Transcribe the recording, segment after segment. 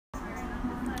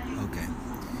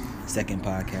Second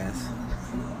podcast.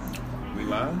 We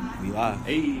live? We live.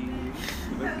 Hey,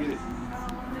 let's get it.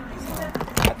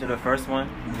 After the first one,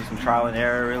 we do some trial and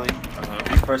error, really.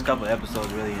 These first couple of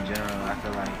episodes, really, in general, I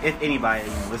feel like, if anybody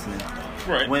is listening,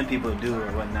 Right. when people do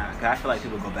or whatnot, because I feel like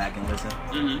people go back and listen.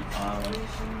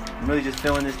 Mm-hmm. I'm really just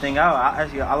filling this thing out.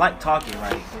 I like talking,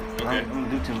 like, Okay. I don't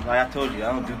do too, like I told you,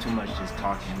 I don't do too much just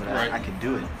talking, but Right. I can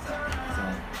do it. So,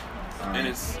 And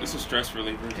it's a stress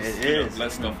reliever. Just, it is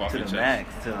let stuff off to your the chest.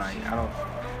 max. To like,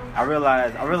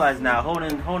 I realize now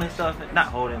holding stuff, not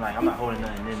holding, like, I'm not holding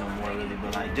nothing in no more really,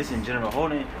 but like just in general,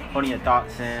 holding your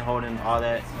thoughts in, holding all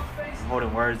that,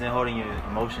 holding words in, holding your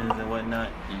emotions and whatnot,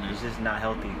 Mhm. it's just not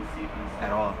healthy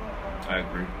at all. I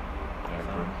agree.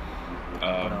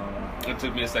 It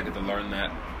took me a second to learn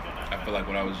that. I feel like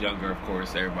when I was younger, of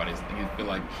course, you feel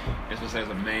like, especially as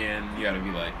a man, you gotta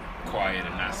be like quiet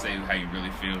and not say how you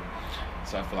really feel.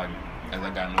 So I feel like as I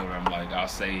got older, I'm like, I'll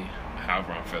say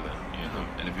however I'm feeling, you know.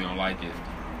 And if you don't like it,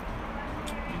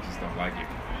 you just don't like it.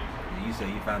 You said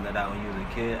you found that out when you was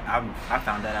a kid. I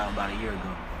found that out about a year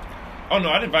ago. Oh no,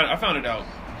 I didn't find it. I found it out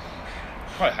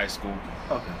probably high school.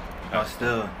 Okay. Oh,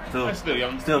 still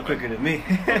young. Still quicker than me.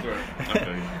 Okay.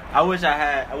 Okay. I wish I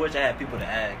had people to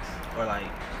ask, or like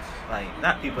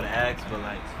not people to ask, but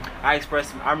like I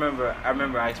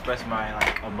remember I expressed my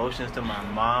like emotions to my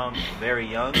mom very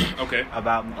young. Okay.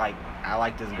 About like I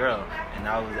like this girl, and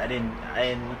I didn't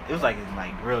it was like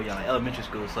real young, like elementary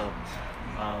school. So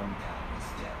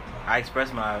I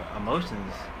expressed my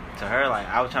emotions to her. Like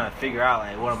I was trying to figure out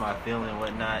like what am I feeling and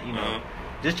whatnot, you know. Uh-huh.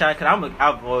 Just trying, cause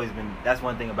I've always been. That's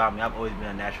one thing about me. I've always been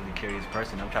a naturally curious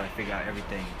person. I'm trying to figure out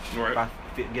everything. Right. If I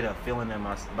get a feeling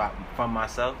from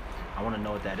myself, I want to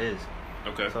know what that is.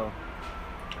 Okay. So,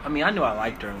 I mean, I knew I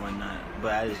liked her and whatnot,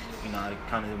 but I just, I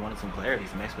kind of wanted some clarity,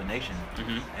 some explanation.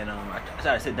 Mm-hmm. And I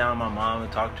tried to sit down with my mom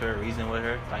and talk to her, reason with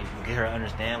her, like get her to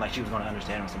understand, like she was going to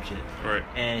understand or some shit. Right.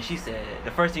 And she said,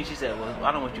 the first thing she said was,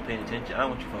 I don't want you paying attention. I don't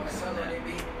want you focusing on that.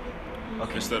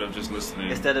 Okay. Instead of just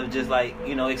listening. Instead of just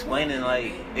explaining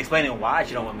why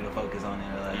she don't want me to focus on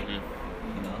it, or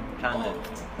like, trying to,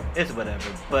 it's whatever.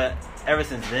 But ever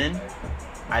since then,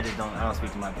 I don't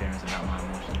speak to my parents about my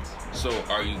emotions. So,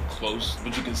 are you close?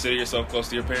 Would you consider yourself close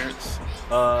to your parents?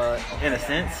 In a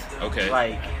sense. Okay.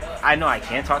 Like, I know I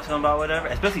can talk to them about whatever,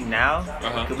 especially now,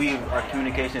 Uh-huh. because our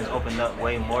communication has opened up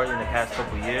way more than the past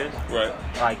couple of years. Right.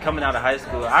 Like, coming out of high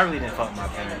school, I really didn't fuck with my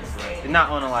parents. Like, not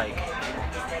on a, like,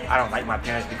 I don't like my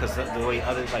parents because of the way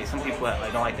others, like, some people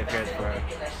don't like their parents for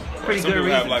pretty Some good people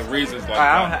reasons. have like reasons like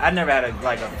I never had a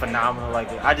phenomenal, like,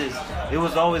 it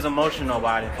was always emotional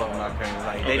why I didn't fuck with my parents.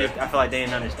 Like, I feel like they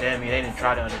didn't understand me. They didn't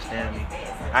try to understand me.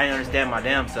 I didn't understand my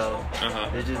damn self.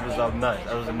 Uh-huh. It just was a mess.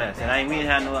 It was a mess. And we didn't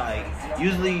have no, like,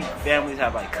 usually families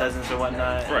have, like, cousins or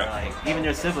whatnot. Right. And, like, even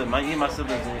their siblings, my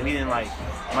siblings, we didn't, like,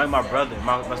 my brother,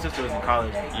 my sister was in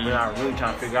college when I was really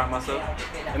trying to figure out myself.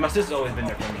 And my sister's always been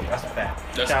there for me. That's a fact.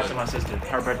 That's Shout out good. to my sister.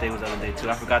 Her birthday was the other day, too.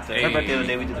 I forgot her birthday the other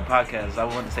day we did the podcast. So I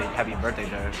wanted to say happy birthday to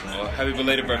her. But, Well, happy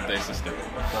belated birthday, sister.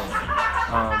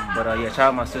 yeah, shout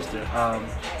out my sister.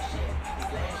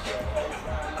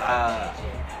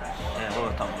 What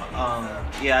was I talking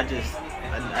about? Yeah,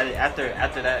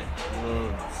 after that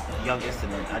little young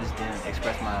incident, I just didn't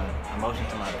express my emotions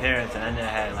to my parents, and I didn't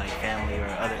have like family or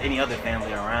any other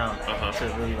family around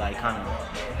to really like kind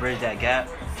of bridge that gap.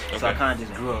 So I Okay. kind of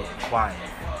just grew up quiet,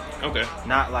 Okay.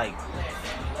 not like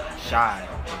shy,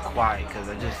 but quiet, because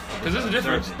Because there's a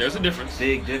difference. There's a difference.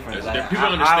 Big difference. There's Like, difference. People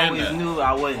I understand always that. knew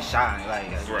I wasn't shy.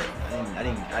 Like Right. I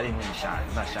didn't really shy.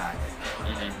 I'm not shy,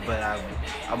 Mm-hmm. but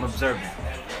I'm observant,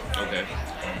 Okay.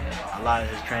 and a lot of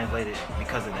it is translated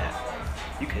because of that.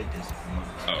 You could hit this.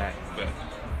 Oh, Back. bet.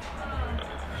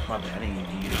 My bad. I didn't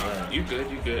even use it. You good.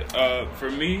 You good.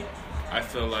 For me, I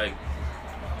feel like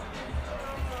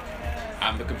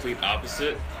I'm the complete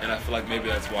opposite, and I feel like maybe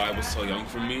that's why I was so young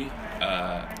for me.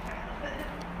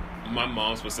 My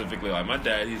mom specifically, like my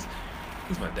dad, he's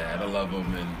my dad. I love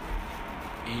him, and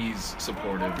he's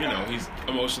supportive. He's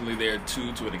emotionally there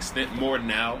too, to an extent. More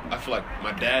now. I feel like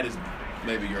my dad is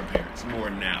maybe your parents more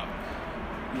now.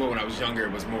 But when I was younger,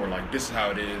 it was more like, this is how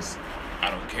it is. I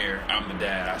don't care. I'm the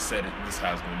dad. I said it. This is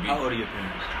how it's gonna be. How old are your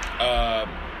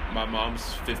parents? My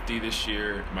mom's 50 this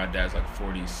year. My dad's like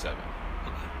 47.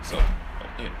 So,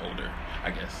 older,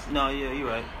 I guess. No, yeah, you're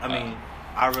right. I mean,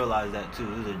 I realized that too.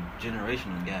 There's a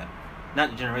generational gap.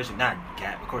 Not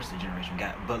gap. Of course, it's a generation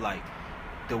gap. But like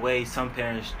the way some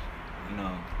parents,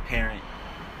 parent.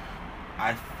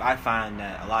 I find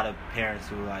that a lot of parents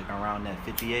who are like around that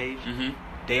 50 age, Mm-hmm.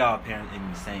 they all parent in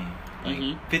the same.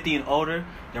 Like 50 and older,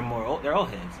 they're old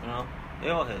heads.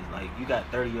 They're old heads. Like you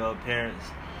got 30-year-old parents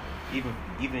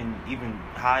even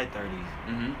high 30s.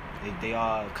 Mm-hmm. They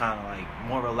all kind of like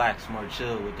more relaxed, more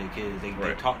chill with their kids. They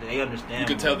talk. They understand. You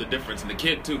can more. tell the difference in the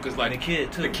kid too, because like the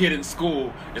kid too. The kid in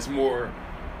school is more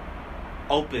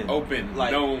open,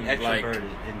 like known,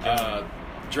 extroverted, like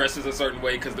dresses a certain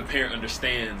way because the parent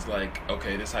understands. Like,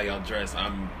 okay, this is how y'all dress.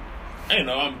 I'm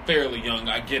fairly young.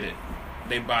 I get it.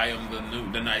 They buy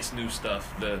them the nice new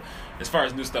stuff. As far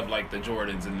as new stuff like the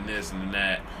Jordans and the this and the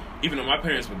that. Even though my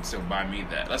parents would still buy me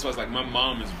that. That's why it's like my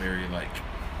mom is very like.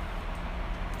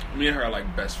 Me and her are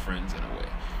like best friends in a way.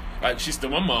 Like she's still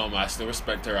my mom. I still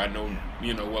respect her. I know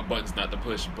what buttons not to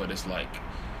push, but it's like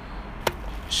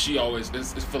she always. I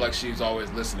feel like she's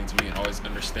always listening to me and always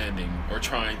understanding or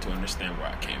trying to understand where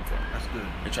I came from. That's good.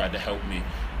 And tried to help me.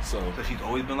 So she's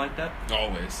always been like that.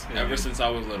 Always, ever since I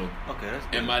was little. Okay, that's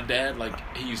good. And my dad,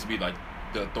 like he used to be like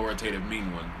the authoritative,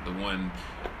 mean one, the one,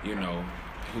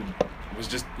 who was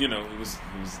just, he was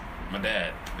my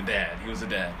dad. The dad. He was a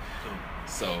dad.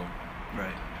 So.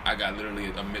 Right. I got literally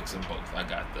a mix of both.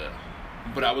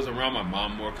 But I was around my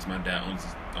mom more because my dad owns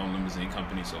his own limousine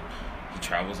company, so he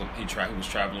was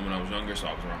traveling when I was younger, so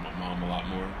I was around my mom a lot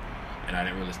more, and I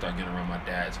didn't really start getting around my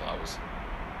dad until I was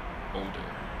older,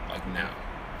 like now.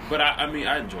 But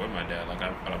I enjoy my dad. Like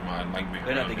I don't mind like being.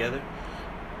 They're around not together.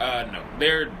 Him. No,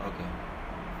 they're okay.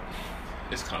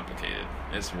 It's complicated.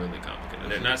 It's really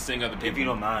complicated. They're not seeing other people. If you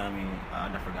don't mind,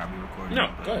 I forgot we recorded. No,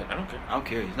 go ahead. I don't care. I'm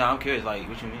curious. No, I'm curious. Like,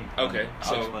 what you mean? Okay,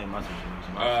 I'll explain my situation.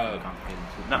 It's complicated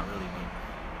too. Not really,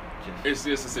 but it's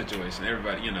just a situation.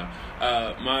 Everybody,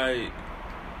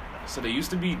 so they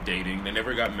used to be dating. They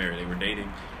never got married. They were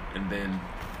dating, and then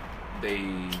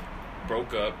they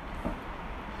broke up.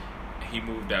 He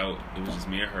moved out. It was just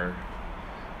me and her,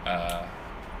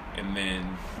 and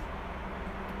then.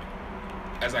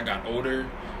 As I got older,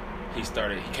 he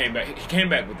came back. He came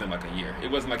back within like a year.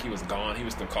 It wasn't like he was gone. He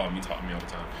was still calling me, talking to me all the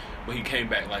time. But he came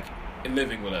back like and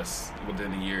living with us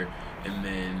within a year. And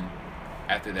then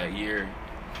after that year,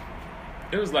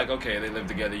 it was like, okay, they lived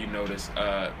together. You notice.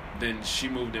 Then she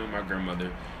moved in with my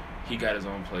grandmother. He got his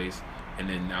own place. And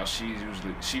then now she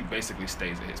basically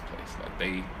stays at his place. Like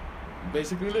they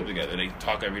basically live together. They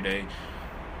talk every day.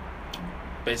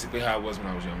 Basically how it was when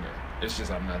I was younger. It's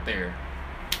just I'm not there.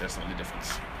 That's the only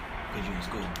difference. Because you're in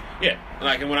school. Yeah.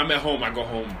 And when I'm at home, I go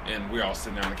home and we're all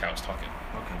sitting there on the couch talking.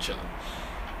 Okay. Chilling.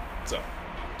 So.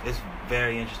 It's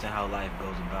very interesting how life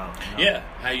goes about. Yeah.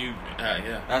 How you,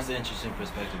 yeah. That's an interesting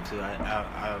perspective, too.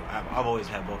 I've always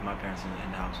had both my parents in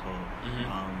the household.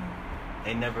 Mm-hmm.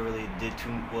 They never really did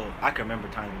too well. I can remember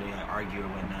times when they argue or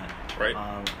whatnot.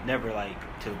 Right. Never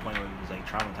to the point where it was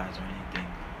traumatized or anything.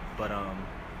 But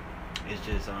it's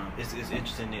just it's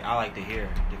interesting. I like to hear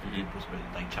different people's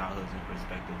childhoods and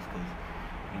perspectives because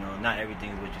not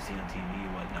everything is what you see on TV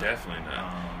and whatnot. Definitely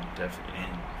not. Definitely.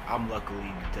 And I'm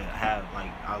luckily to have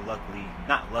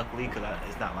not luckily because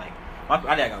it's not like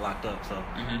my dad got locked up. So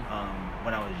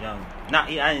when I was young,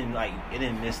 it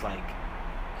didn't miss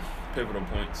pivotal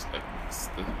points,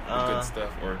 good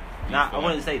stuff or. I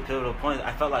wouldn't say pivotal points.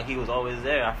 I felt like he was always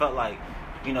there. I felt like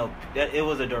that it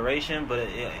was a duration, but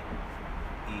it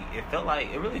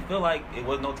really felt like it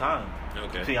was no time.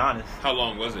 Okay. To be honest. How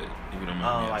long was it? If you don't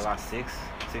mind me asking? About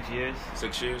 6 years.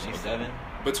 6 years. Maybe 7.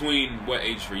 Between what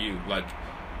age for you? He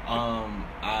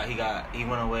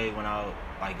went away when I was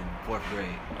in 4th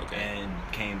grade. Okay. And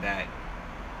came back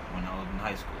when I was in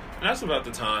high school. And that's about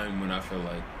the time when I feel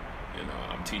like,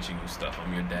 I'm teaching you stuff.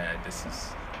 I'm your dad. This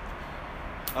is.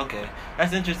 Okay,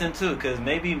 that's interesting too, because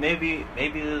maybe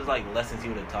there's lessons he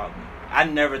would have taught me. I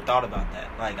never thought about that.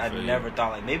 I never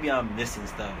thought maybe I'm missing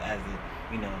stuff as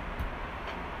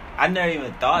I never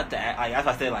even thought that. That's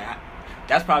why I said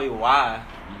that's probably why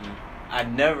I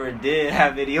never did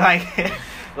have any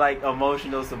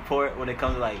emotional support when it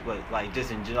comes to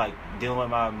just dealing with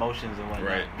my emotions and whatnot.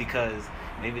 Right. Because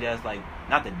maybe that's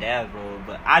not the dad's role,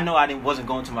 but I know I wasn't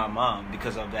going to my mom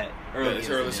because of that early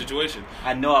situation.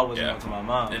 I know I wasn't going to my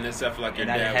mom, and it's I feel like your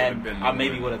dad would have been. I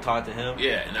maybe would have talked to him.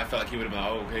 Yeah, and I felt like he would have been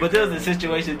okay. But there was a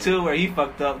situation too where he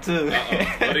fucked up too.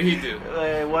 What did he do?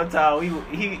 One time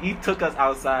he took us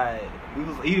outside.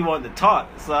 He wanted to talk,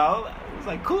 so I was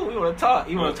like, cool, we want to talk.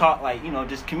 You want to talk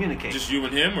just communicate. Just you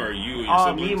and him, or you and your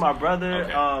siblings? Me and my brother.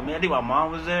 Okay. I think my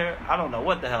mom was there. I don't know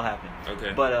what the hell happened.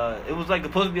 Okay. But it was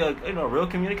supposed to be a real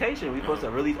communication. We supposed to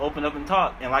really open up and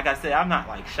talk. And like I said, I'm not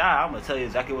shy. I'm gonna tell you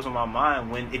exactly what's on my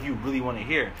mind if you really want to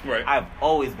hear. Right. I've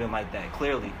always been like that,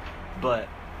 clearly. But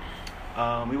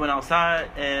we went outside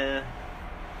and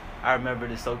I remember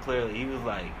this so clearly. He was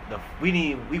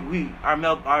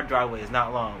our driveway is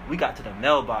not long. We got to the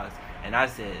mailbox and I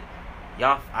said,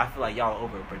 I feel like y'all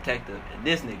overprotective, and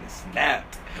this nigga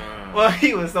snapped. Well,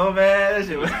 he was so mad. That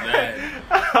shit was mad.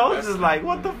 I was just like,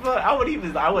 what the fuck?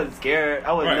 I wasn't scared.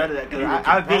 I wasn't none of that because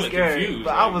I've been scared. Confused,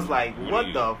 but I was like,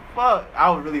 what the fuck?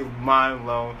 I was really mind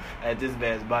blown at this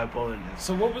man's bipolarness.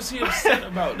 So what was he upset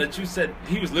about? That you said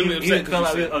he was literally upset. He felt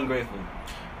like he was ungrateful.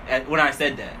 When I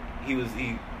said that,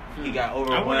 he got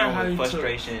overwhelmed with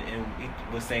frustration and he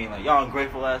was saying like, y'all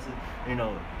ungrateful asses. You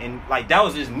know, and like that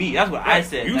was just me. That's what I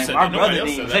said. You like, said my that. brother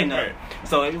Nobody didn't else say said nothing. that,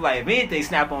 So it was like if anything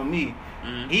snap on me,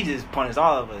 he just punished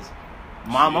all of us.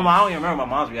 My mom, I don't even remember my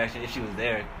mom's reaction if she was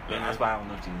there. And that's why I don't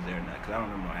know if she was there or not because I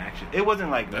don't remember my action. It wasn't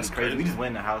like really crazy. We just went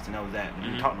in the house and that was that. We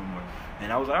didn't talk no more.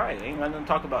 And I was like, all right, ain't nothing to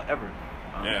talk about ever.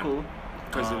 Cool.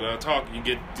 Because if talk, you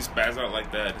get spaz out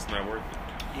like that. It's not worth it.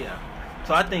 Yeah.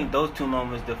 So I think those two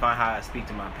moments define how I speak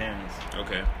to my parents.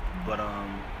 Okay. But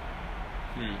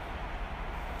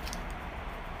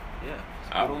yeah.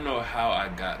 I don't know how I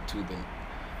got to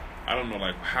I don't know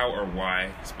like how or why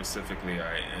specifically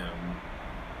I am.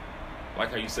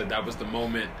 Like how you said that was the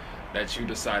moment that you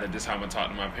decided this is how I'm gonna talk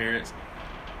to my parents.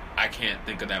 I can't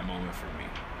think of that moment for me.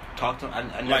 Talk to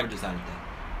them? I never decided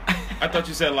that. I thought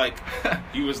you said like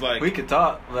you was like we could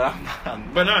talk, but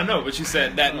but no, I know. But you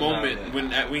said that moment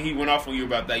when he went off on you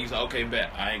about that. You said, "Okay,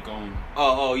 bet I ain't going."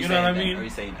 Oh, you know what I mean? Are you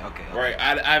saying okay? Right.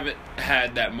 I haven't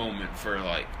had that moment for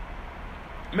like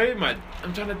maybe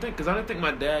I'm trying to think because I don't think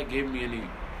my dad gave me any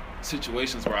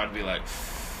situations where I'd be like,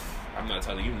 I'm not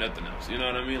telling you nothing else. You know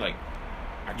what I mean? Like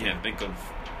I can't think of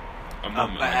a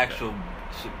moment like actual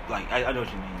that. Like I know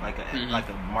what you mean. Like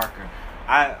a marker.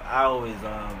 I always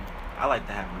I like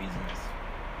to have reasons.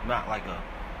 Not like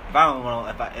if I don't want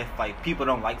if like people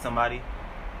don't like somebody,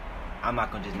 I'm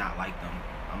not gonna just not like them.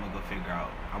 I'm gonna go figure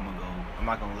out. I'm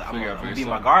not gonna be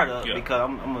my guard up because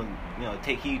I'm gonna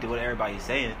take heed to what everybody's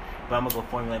saying, but I'm gonna go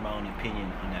formulate my own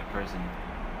opinion on that person.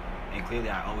 And clearly,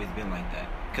 I've always been like that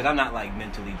because I'm not like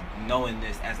mentally knowing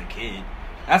this as a kid.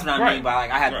 That's what I mean by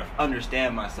like I had to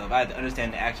understand myself. I had to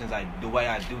understand the actions, the way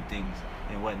I do things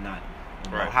and whatnot.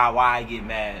 Why I get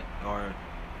mad or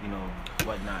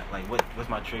whatnot. Like what's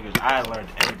my triggers? I learned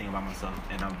everything about myself,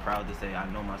 and I'm proud to say I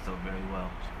know myself very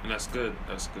well. And that's good.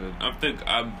 That's good.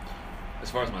 As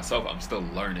far as myself, I'm still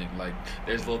learning. Like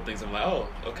there's little things I'm like, oh,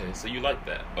 okay, so you like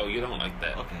that? Oh, you don't like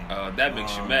that? Okay. That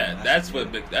makes you mad. That's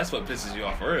what pisses you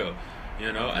off for real.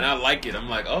 And I like it. I'm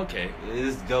like, okay, it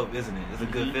is dope, isn't it? It's a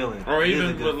good feeling. Or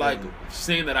even with like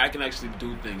seeing that I can actually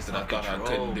do things that I thought I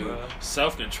couldn't do.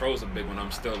 Self-control is a big one.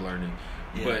 I'm still learning.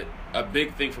 Yeah. But a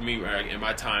big thing for me in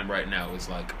my time right now is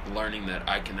like learning that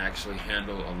I can actually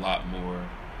handle a lot more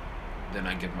than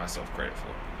I give myself credit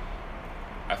for.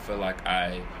 I feel like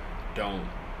I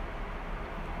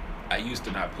used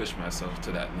to not push myself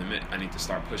to that limit. I need to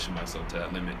start pushing myself to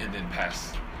that limit and then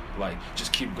pass, like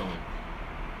just keep going.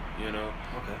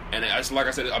 Okay. And it's like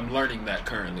I said, I'm learning that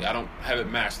currently. I don't have it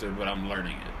mastered, but I'm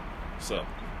learning it. So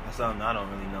that's something I don't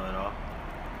really know at all.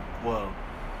 Well,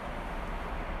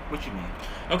 what you mean?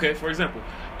 Okay, for example,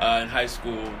 in high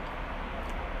school,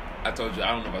 I don't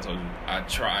know if I told you,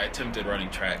 I attempted running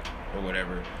track or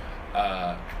whatever,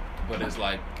 but it's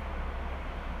like,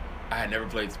 I had never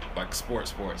played like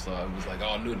sports, so it was like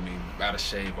all new to me, out of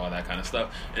shape, all that kind of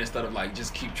stuff. And instead of like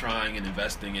just keep trying and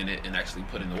investing in it and actually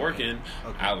putting the work in,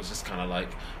 I was just kind of like,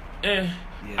 Yeah.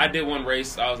 I did one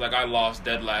race. I was like, I lost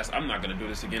dead last. I'm not gonna do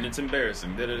this again. It's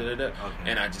embarrassing. Okay.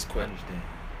 And I just quit.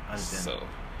 I understand. So.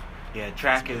 Yeah,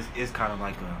 track is kind of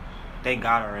like thank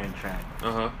God I ran track.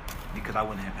 Because I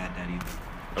wouldn't have had that either.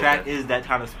 Track is that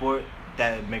kind of sport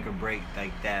that make or break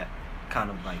like that kind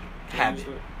of like habit.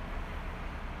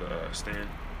 Stand.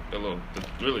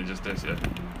 Really just this, yeah.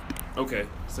 Okay,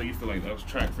 so you feel like that was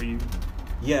track for you?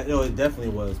 Yeah, no, it definitely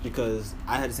was because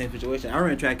I had the same situation. I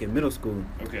ran track in middle school.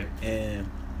 Okay. And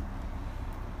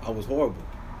I was horrible.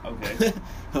 Okay.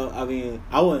 I mean,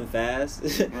 I wasn't fast.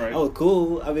 Right. I was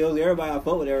cool. I mean, it was everybody. I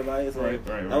fought with everybody. So right.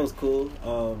 That was cool.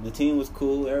 The team was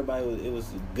cool. It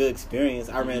was a good experience.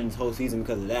 I ran this whole season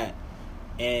because of that.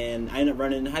 And I ended up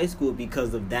running in high school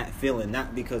because of that feeling,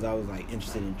 not because I was like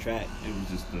interested in track. It was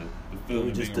just the feeling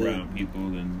of being around people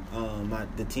and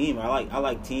the team. I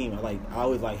like team. I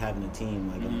always like having a team,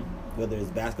 like whether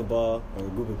it's basketball or a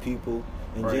group of people.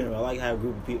 In general, I like having a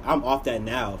group of people. I'm off that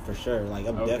now for sure. Like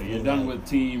I'm definitely. You're done with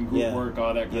team group work,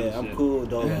 all that kind of shit. Yeah, I'm cool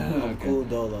dolo. I'm cool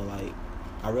dolo. Like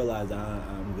I realize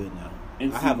I'm good now.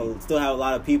 And still have a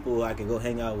lot of people I can go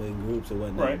hang out with in groups or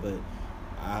whatnot. Right. But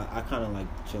I kind of like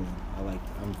chilling.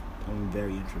 I'm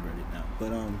very introverted now.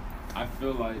 But I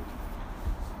feel like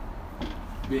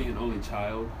being an only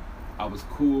child, I was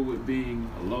cool with being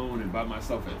alone and by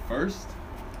myself at first.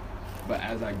 But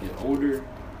as I get older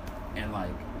and like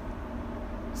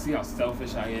see how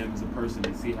selfish I am as a person,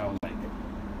 and see how like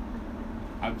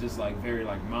I'm just like very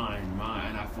like mine,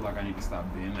 and I feel like I need to stop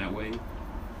being that way.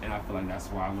 And I feel like that's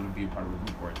why I want to be a part of a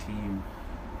group or a team.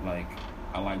 Like,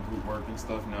 I like group work and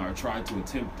stuff now. I try to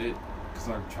attempt it because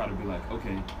I try to be like,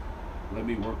 okay, let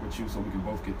me work with you so we can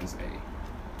both get this A.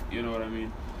 You know what I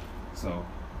mean? So,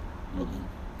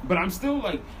 but I'm still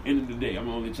like, end of the day, I'm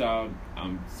an only child.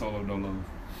 I'm solo dolo.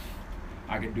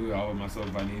 I can do it all by myself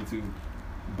if I need to.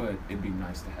 But it'd be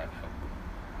nice to have help.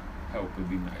 Help would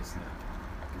be nice now.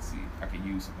 I can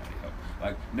use somebody help.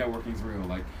 Like, networking's real.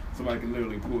 Like, somebody can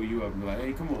literally pull you up and be like,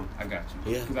 hey, come on, I got you.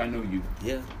 Yeah. Because I know you.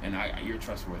 Yeah. And you're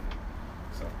trustworthy.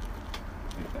 So,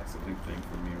 I think that's a big thing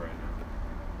for me right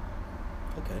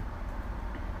now. Okay.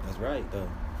 That's right, though.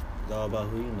 It's all about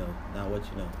who you know, not what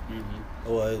you know. Mm-hmm.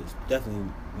 Well, it's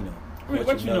definitely, you know, I mean,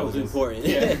 what you know is important.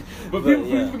 Yeah. But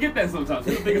people forget that sometimes.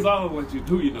 People think it's all of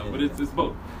who you know, but it's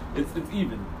both. It's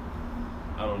even.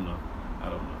 I don't know.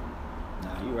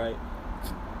 Nah, you're right.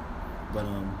 But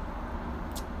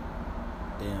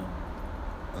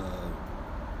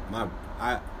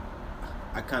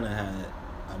I kind of had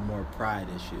a more pride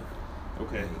issue.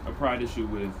 Okay, like, a pride issue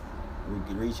with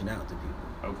reaching out to people.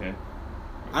 Okay.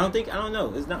 I don't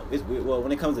know. It's not. It's weird. Well,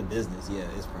 when it comes to business, yeah,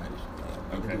 it's pride issue. Like,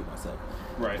 I can do it myself.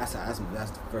 Right. That's the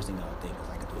first thing I'll think is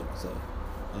I can do it myself.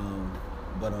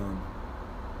 But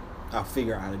I'll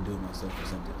figure out how to do it myself or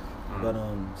something. But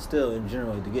still, in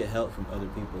general, to get help from other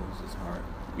people is just hard.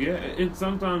 Yeah,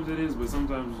 sometimes it is, but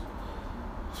sometimes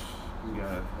you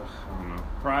gotta, I don't know.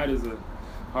 Pride is a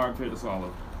hard pill to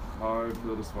swallow.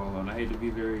 And I hate to be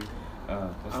very. I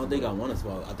don't think I want to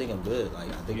swallow. I think I'm good. Like,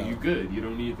 I think you're good. You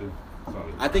don't need to swallow.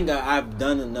 I think I've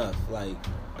done enough. Like,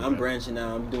 okay. I'm branching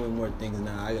out. I'm doing more things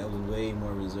now. I was way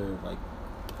more reserved. Like,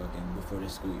 fucking before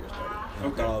this school year started. I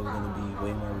thought I was gonna be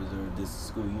way more reserved this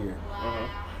school year.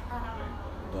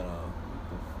 But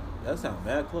that sounds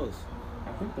bad close.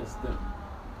 I think that's them.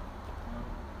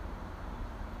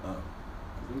 Oh. Cause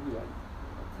they be like,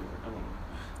 I don't know.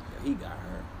 Yeah, he got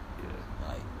her. Yeah.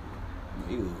 Like,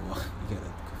 he got a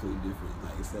completely different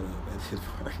like setup at his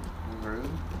party. Really?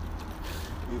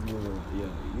 He's moving,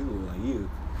 you look like you.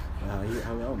 I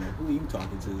don't know who you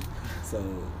talking to. So,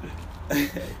 I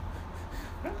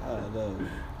don't know.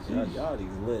 Y'all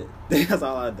niggas lit. That's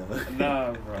all I know.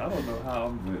 Nah, bro. I don't know how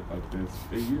I'm lit like this.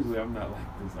 Usually I'm not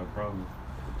like this, I promise.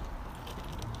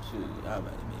 Shoot, I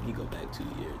might have he go back 2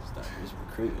 years and start just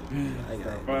recruiting.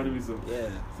 Start finding me some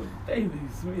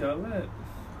babies, we all that.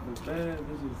 The bad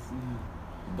bitches.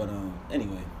 But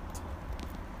anyway.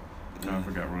 I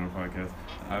forgot we're on a podcast.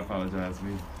 I apologize. We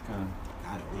kind of.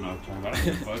 I don't know. I don't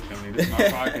give a fuck. I mean, this is my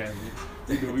podcast.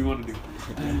 We do what we want to do.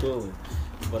 Cool.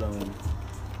 But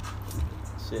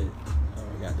shit. I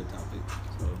already got the topic.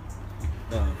 So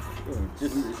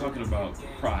just we were talking about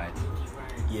pride.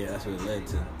 Yeah, that's what it led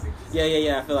to.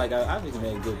 Yeah. I feel like I just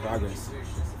made good progress.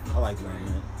 I like that,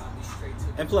 man.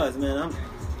 And plus, man, I'm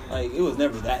like, it was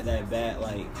never that bad.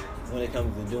 Like, when it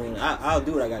comes to doing, I'll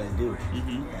do what I gotta do.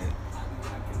 Like,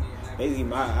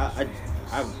 basically, I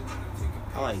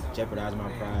like jeopardize my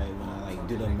pride when I like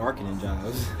do the marketing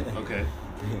jobs. Okay.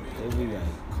 It'd be like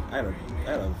I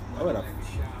gotta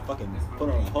fucking put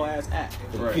on a whole ass act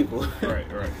for the people. Right.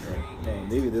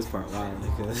 Maybe this part wild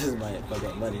because this might fuck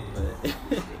up money, but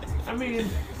I mean,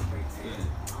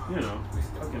 you know,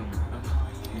 fucking.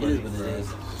 It is what it is.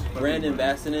 Brand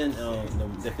ambassador,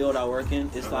 the field I work in,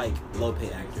 it's like low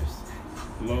paid actors.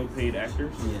 Low paid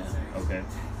actors? Yeah. Okay.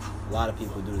 A lot of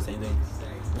people do the same thing.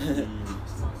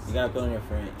 You gotta put on your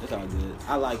friend. It's all good.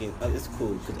 I like it. It's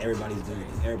cool because everybody's doing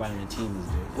it. Everybody on the team is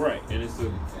doing it. Right, and it's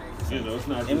it's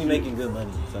not. And we making good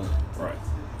money, so. Right.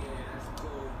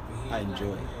 I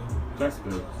enjoy it. That's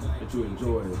good that you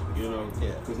enjoy it, you know.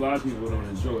 Yeah. Because a lot of people don't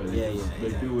enjoy it.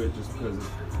 They do it just because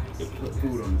it put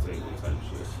food on the table type of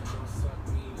shit.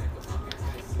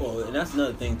 Well, and that's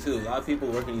another thing too. A lot of people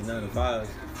working these 9 to 5s.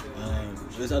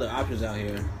 There's other options out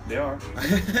here. There are.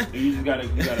 You just gotta.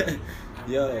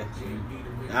 Yeah.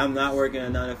 I'm not working a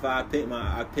 9 to 5.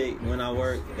 I pick when I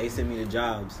work. They send me the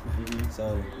jobs.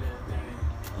 So,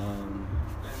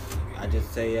 I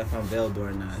just say if I'm available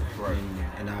or not,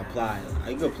 and I apply.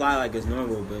 You can apply like it's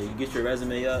normal, but you get your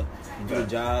resume up, you do the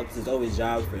jobs. There's always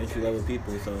jobs for entry level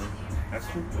people. So. That's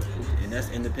true. And that's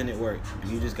independent work.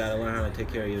 You just gotta learn how to take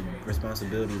care of your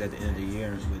responsibilities at the end of the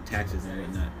year with taxes and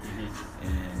whatnot.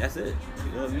 And that's it.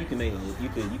 You know, you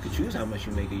could choose how much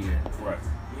you make a year. Right.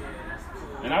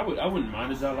 And I wouldn't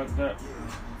mind a job like that.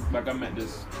 Like I met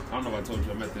this. I don't know if I told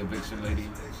you. I met the eviction lady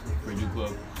for U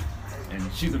Club,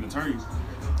 and she's an attorney,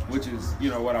 which is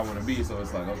what I want to be. So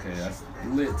it's like, okay, that's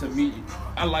lit to meet.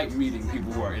 I like meeting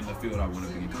people who are in the field I want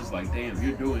to be. Because like, damn,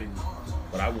 you're doing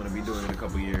what I want to be doing in a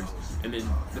couple years. And then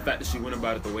the fact that she went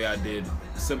about it the way I did,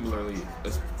 similarly,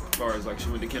 as far as like she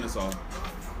went to Kennesaw,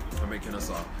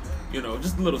 you know,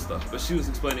 just little stuff. But she was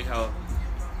explaining how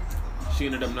she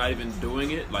ended up not even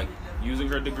doing it, like using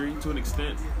her degree to an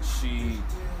extent. She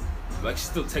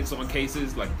still takes on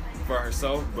cases like for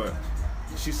herself, but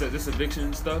she said this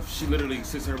eviction stuff, she literally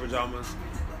sits in her pajamas.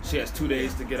 She has 2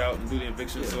 days to get out and do the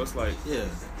eviction, so it's like,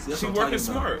 she working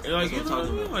smart. And like, you know what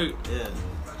I mean? Like,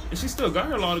 and she still got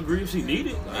her law degree if she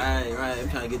needed. Like, right. I'm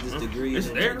trying to get this degree and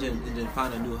then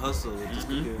find a new hustle with this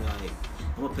computer. Like,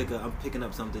 I'm picking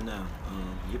up something now.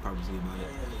 You'll probably see about it.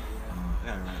 I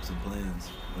gotta write some plans,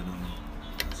 but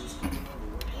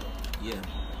yeah,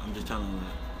 I'm just trying to.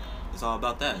 It's all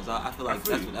about that. I feel like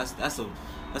that's a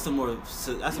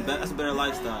better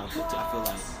lifestyle. I feel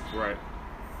like. Right.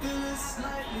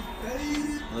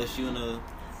 Unless you in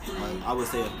I would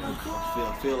say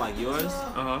feel like yours.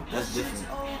 That's different.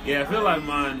 Yeah, I feel like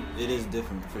mine. It is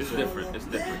different for sure. It's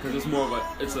different because it's more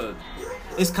of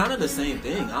It's kind of the same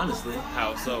thing, honestly.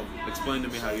 How so? Explain to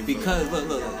me how you. Because look,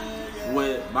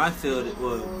 with my field,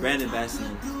 with Brandon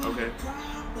Bassin. Okay.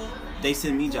 They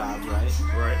send me jobs, right?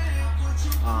 Right.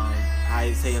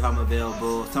 I say if I'm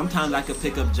available. Sometimes I could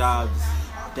pick up jobs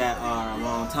that are a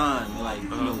long time, like you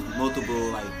know,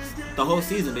 multiple, like the whole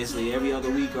season basically, every other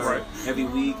week or every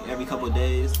week, every couple of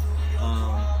days.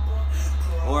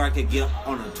 Or I could get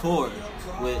on a tour,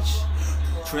 which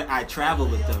I travel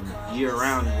with them year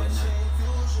round and whatnot.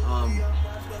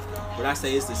 But I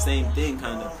say it's the same thing,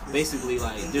 kind of. Basically,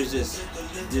 like there's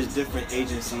different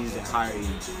agencies that hire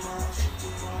you.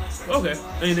 Okay,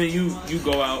 and then you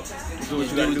go out, do what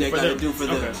you gotta do for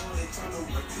them. Okay.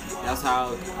 That's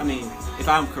how. I mean, if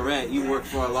I'm correct, you work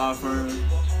for a law firm.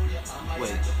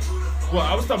 Wait. Well,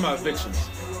 I was talking about evictions.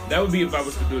 That would be if I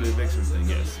was to do the evictions thing.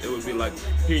 Yes, it would be like,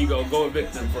 here you go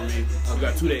evict them for me. You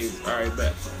got 2 days. All right,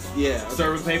 bet. Yeah. Okay.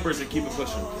 Serving papers and keep it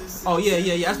pushing. Oh yeah.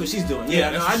 That's what she's doing.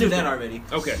 Yeah, no, I knew that already.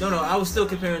 Okay. No, I was still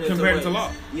comparing it to law.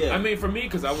 Yeah. I mean, for me,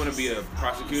 because I want to be a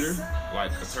prosecutor,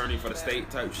 like attorney for the state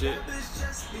type shit.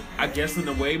 I guess in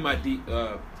a way,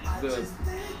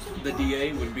 the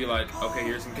DA would be like, okay,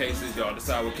 here's some cases. Y'all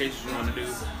decide what cases you want to do.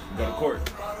 Go to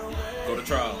court. Go to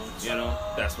trial. You know,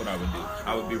 that's what I would do.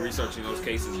 I would be researching those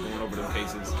cases, going over those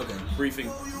cases, briefing,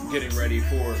 getting ready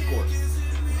for court.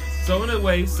 So in a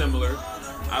way, similar.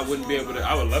 I would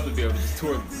love to be able to just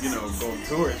tour, go on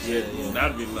tours. Yeah.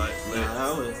 That'd be like.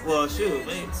 Well, shoot,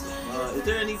 mate. Is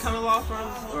there any kind of law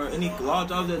firms or any law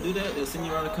jobs that do that send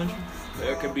you around the country?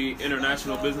 There could be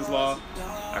international business law.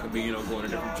 I could be, going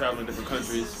to traveling to different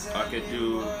countries. I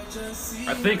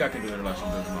think I could do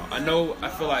international business law. I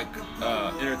feel like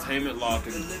entertainment law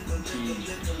can be,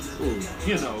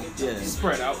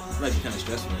 spread out. Might be kind of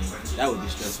stressful. That would be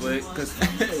stressful. Because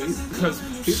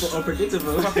people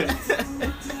unpredictable.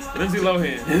 Lindsay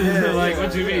Lohan. Like,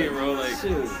 what you mean, bro? Like,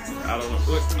 shoot. I don't know.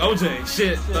 OJ,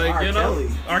 shit. Like,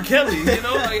 R. Kelly,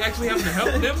 like actually having to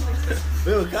help them.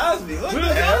 Bill Cosby.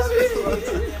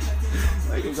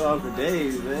 I can go on for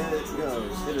days, man.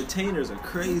 Entertainers are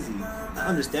crazy.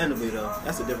 Understandably, though.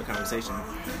 That's a different conversation.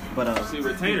 But see,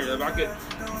 retainers. If I could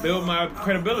build my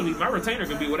credibility, my retainer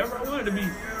can be whatever I want it to be.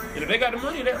 And if they got the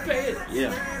money, they'll pay it.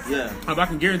 Yeah. If I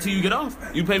can guarantee you get off,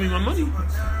 you pay me my money.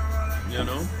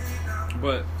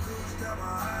 But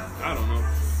I don't know.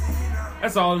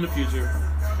 That's all in the future.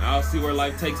 I'll see where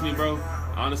life takes me, bro.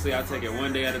 Honestly, I take it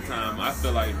one day at a time. I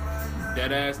feel like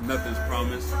dead ass, nothing's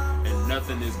promised and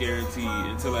nothing is guaranteed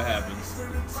until it happens.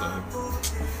 So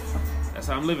that's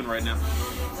how I'm living right now.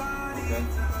 Okay.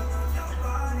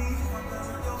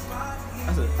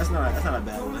 That's not a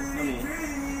bad one. I mean,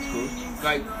 it's cool.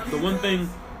 Like the one thing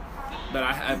that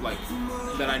I have, like,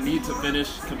 that I need to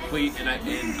finish, complete, and I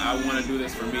want to do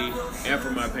this for me and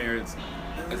for my parents.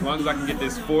 As long as I can get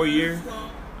this 4-year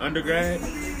undergrad,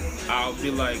 I'll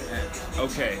be like,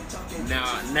 okay,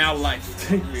 now life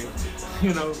take me.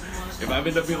 If I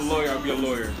end up being a lawyer, I'll be a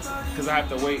lawyer. Because I have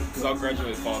to wait, because I'll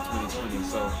graduate fall 2020.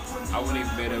 So I wouldn't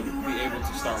even be able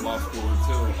to start law school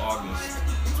until August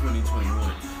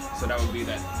 2021. So that would be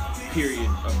that period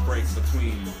of break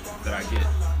between that I get.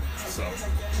 So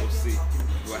we'll see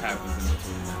what happens in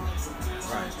between them.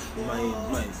 Right. You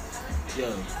might. Yo,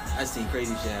 I seen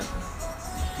crazy shit happen.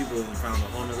 People have found a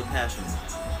whole nother passion.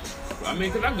 I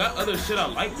mean, because I got other shit I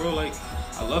like, bro. Like,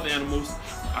 I love animals.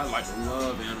 I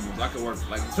love animals. I could work,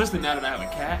 like, especially now that I have a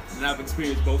cat and I've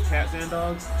experienced both cats and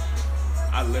dogs.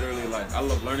 I literally, I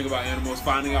love learning about animals,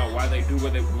 finding out why they do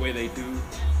the way they do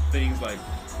things. Like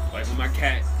when my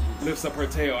cat lifts up her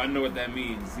tail. I know what that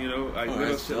means. You know, like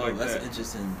little shit like that's that.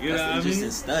 Interesting. You know that's what interesting I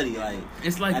mean? study. Like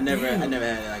It's like I never damn.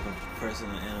 had like a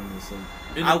personal animal, so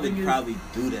And I the would thing is- probably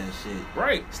do that shit.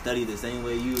 Right. Study the same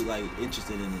way you like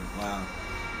interested in it. Wow.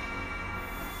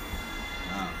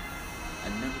 I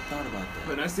never thought about that.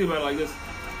 But I see about it like this.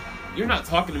 You're not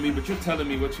talking to me, but you're telling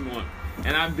me what you want.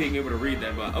 And I'm being able to read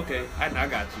that, but okay, I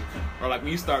got you. Or like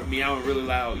when you start meowing really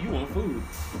loud, you want food.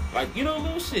 Like, you know,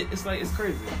 little shit. It's like, it's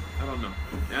crazy. I don't know.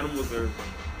 Animals are...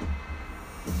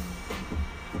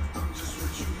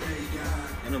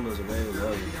 Animals are very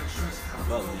loyal.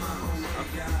 Fuck animals.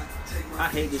 I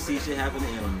hate to see shit happen to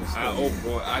animals. oh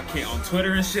boy, I can't. On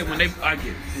Twitter and shit, when I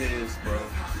get pissed, bro.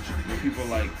 When people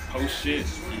like post shit,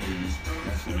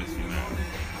 that shit makes me mad.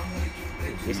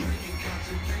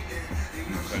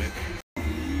 Cut it.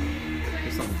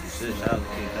 There's some shit. Shout out to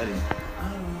Kid Cudi.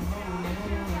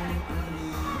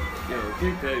 Yo,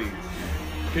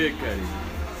 Kid Cudi.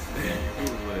 Man, he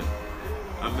was lit.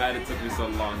 I'm mad it took me so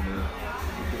long to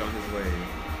get on his way.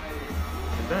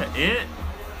 Is that it?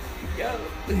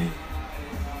 Yo.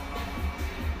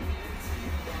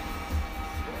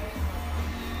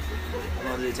 How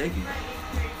long did it take you?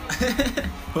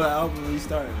 What album were you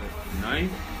starting with? 9th?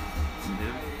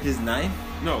 His ninth?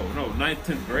 No, 9th,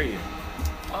 10th grade.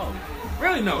 Oh.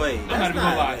 Really? No. Wait, I'm that's not even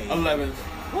gonna lie. wait. 11th.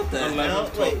 What the 11th, hell?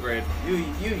 12th Wait, grade.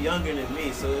 You younger than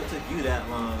me, so it took you that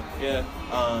long. Yeah.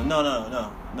 No,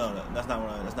 that's not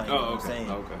what that's not even what I'm okay. saying.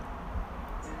 Okay.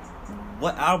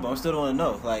 What album? I still don't want to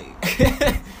know. Like,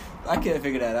 I can't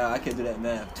figure that out. I can't do that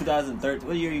math. 2013.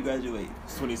 What year you graduate?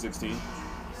 It's 2016.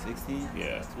 16?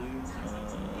 Yeah.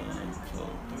 12,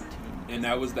 13. And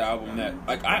that was the album that,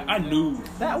 like, I knew.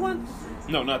 That one?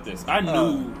 No, not this. I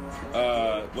knew.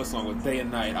 What song was Day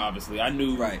and Night? Obviously, I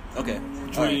knew. Right. Okay.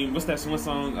 Dream. Right. What's that one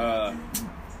song?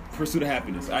 Pursuit of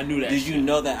Happiness. I knew that. Did shit. you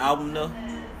know that album though?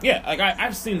 Yeah, like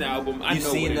I've seen the album. I You've know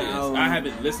seen what it the is. album? I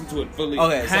haven't listened to it fully.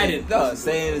 Okay. Hadn't.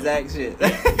 Same exact shit.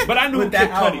 But I knew who With Kid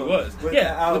that Cudi album. was. With Yeah,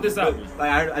 that album. with this album.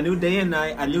 Like I knew Day and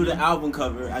Night. I knew the album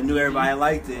cover. I knew everybody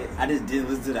liked it. I just didn't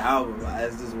listen to the album. I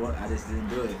just didn't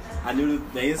do it. I knew the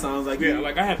main songs like Yeah,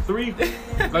 like I had 3. Like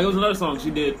it was another song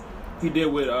he did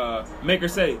with Make Her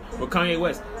Say with Kanye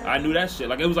West. I knew that shit.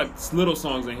 Like it was like little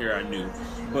songs in here I knew.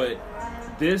 But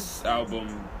this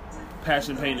album,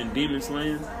 Passion, Pain, and Demon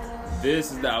Slaying,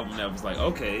 this is the album that was like,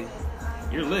 okay,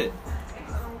 you're lit.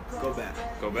 Go back.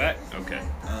 Go back? Okay.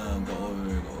 Go over.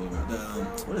 The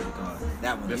what is it called?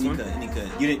 That one. This Any one? cut. Any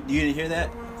cut. You didn't hear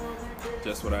that?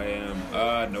 Just What I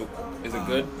Am. Nope. Is it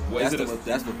good? What, That's is it?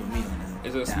 that's what put me on that.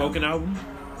 Is it a that smoking album?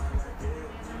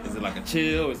 Is it like a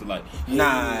chill? Is it like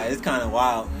Nah, it's kind of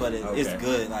wild, but it's Okay.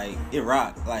 good. Like it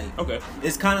rock. Like Okay.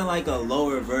 it's kind of like a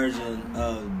lower version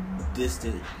of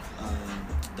Distant.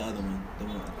 The other one. The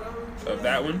one. Of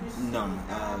that one? No.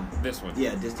 This one.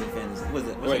 Yeah, Distant Fantasy. What's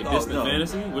it? What's Wait, it called? Distant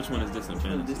Fantasy? Which one is Distant No,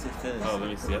 Fantasy? Distant Fantasy. Oh, let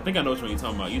me see. I think I know which one you're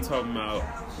talking about. You talking about?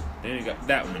 Then you got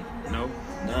that one. No.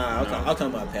 Nah, No. I'm talking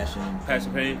about Passion.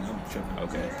 Passion Pain? I'm tripping.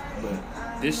 Okay.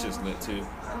 But This shit's lit too.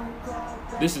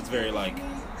 This is very like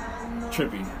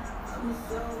trippy.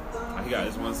 He got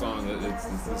this one song.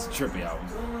 It's a trippy album.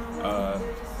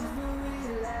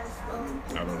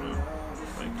 I don't know.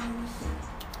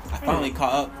 Like, I finally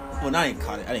caught up. Well, not even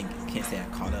caught it. Can't say I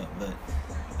caught up, but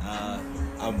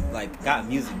I'm like got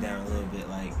music down a little bit.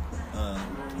 Like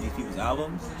these people's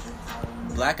albums.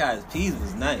 Black Eyed Peas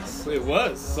was nice. it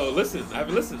was. So listen, I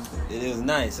haven't listened. It was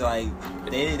nice. Like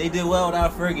they did well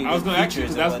without Fergie. I was with gonna ask you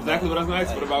features because and that's exactly what I was gonna ask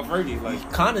whatnot. you about Fergie. Like,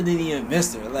 Like, kinda didn't even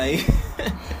miss her. Like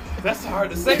that's hard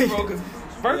to say, bro. Because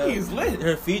Fergie's lit.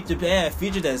 her feature,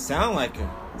 feature that sound like her.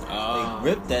 They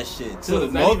ripped that shit So too.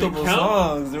 does that even Multiple count?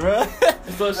 songs, bro.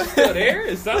 So she's still there.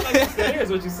 It sounds like she's still there. Is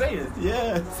what you're saying.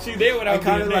 Yeah. She there I without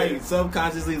kind being of there. like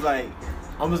subconsciously like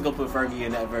I'm just gonna put Fergie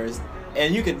in that verse,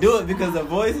 and you can do it because the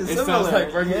voice is It similar. sounds like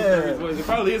Fergie's Yeah. voice. It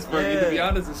probably is Fergie, to be Yeah.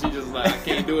 honest, and she just like, I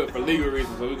can't do it for legal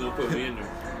reasons, so we're gonna put me in there.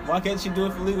 Why can't she do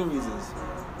it for legal reasons?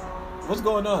 What's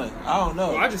going on? I don't know.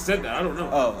 Well, I just said that. I don't know.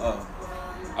 Oh.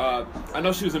 I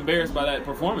know she was embarrassed by that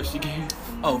performance she gave.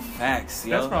 Oh, facts.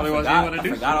 Yo. That's probably I why she forgot- didn't wanna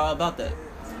do I forgot shit. all about that.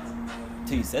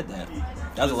 Until you said that.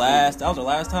 That was the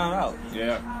last time out.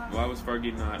 Yeah. Why was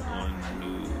Fergie not on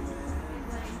new?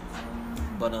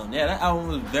 But yeah, that album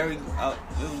was very. It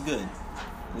was good.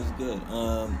 It was good.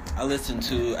 I listened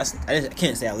to. I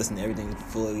can't say I listened to everything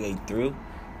fully through,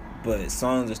 but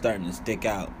songs are starting to stick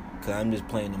out because I'm just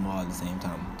playing them all at the same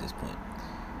time at this point.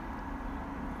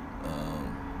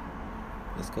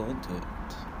 Let's go into it.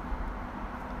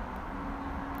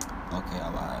 Okay, I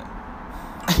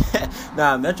lied.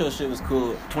 Nah, Metro shit was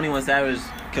cool. 21 Savage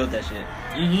killed that shit.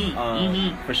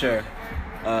 For sure.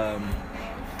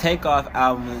 Takeoff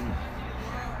album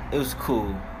It was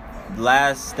cool.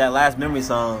 That last memory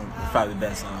song was probably the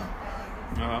best song.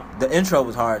 Uh-huh. The intro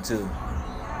was hard too.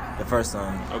 The first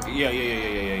song. Okay.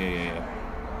 Yeah.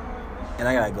 And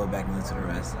I gotta go back and listen to the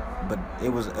rest. But it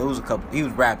was a couple. He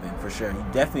was rapping for sure. He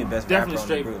definitely the best rapper on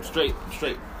the group. Straight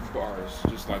bars,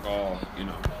 just like all, you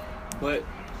know. But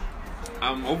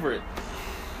I'm over it.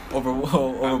 Over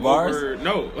bars?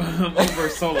 I'm over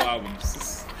solo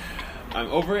albums. I'm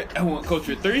over it. I want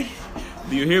Culture 3.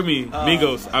 Do you hear me,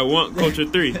 Migos? I want Culture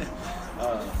 3.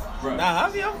 Nah,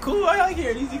 I mean, I'm cool. I like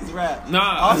hearing these niggas rap.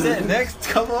 Nah. Offset next.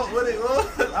 Come up with it.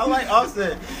 I like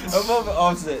Offset. I'm over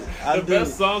Offset. The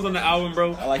best songs on the album,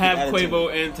 bro, like have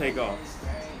Quavo and Takeoff.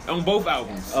 On both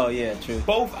albums. Oh, yeah, true.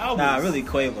 Both albums. Nah, really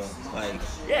Quavo. Like,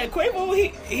 yeah, Quavo,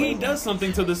 he does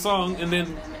something to the song, and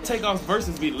then Takeoff's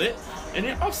verses be lit. And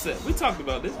then Offset. We talked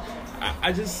about this.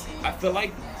 I feel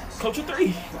like Culture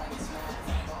 3.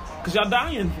 Because y'all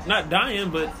dying. Not dying,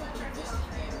 but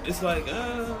it's like,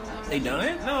 they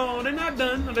done? No, they're not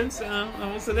done. I didn't say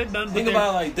they're done. Think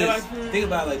about it like this. Think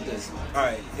about it like this. All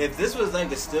right, if this was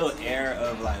like a still era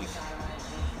of like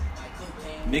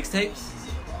mixtapes,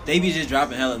 they be just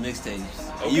dropping hella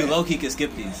mixtapes. Okay. You low key could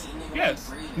skip these.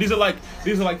 Yes, these are like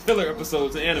filler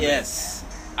episodes in anime. Yes,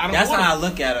 that's how I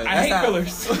look at it. I hate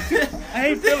fillers. I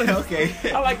hate fillers.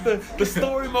 Okay, I like the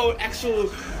story mode, actual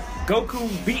Goku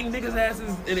beating niggas'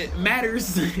 asses, and it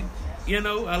matters. You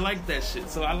know, I like that shit.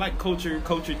 So I like Culture 2.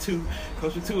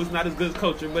 Culture 2 is not as good as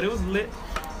Culture, but it was lit.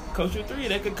 Culture 3,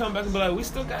 they could come back and be like, we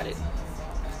still got it.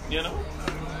 You know?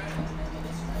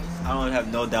 I don't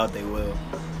have no doubt they will.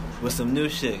 With some new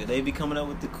shit. They be coming up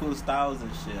with the cool styles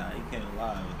and shit. I can't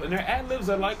lie. And their ad-libs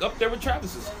are like up there with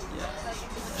Travis's. Yeah.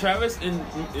 Travis and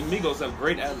Migos have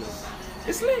great ad-libs.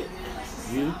 It's lit.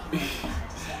 Yeah.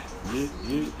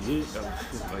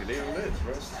 Like, they are lit,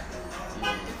 bro.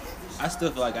 I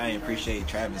still feel like I ain't appreciate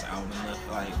Travis' album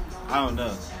enough. Like, I don't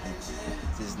know. It's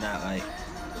just not like,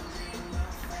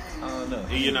 I don't know.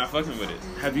 You're not fucking with it.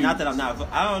 Have you? Not that I'm not.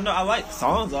 I don't know. I like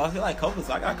songs. I feel like couple.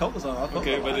 I got a couple songs.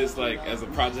 Okay, but it's like as a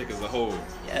project as a whole.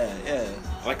 Yeah.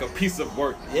 Like a piece of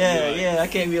work. Yeah. I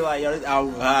can't be like, yo, this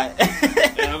album hot.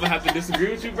 And I'm gonna have to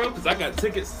disagree with you, bro, because I got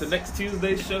tickets to next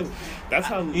Tuesday's show. That's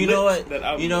how you know what that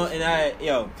album. You know, is.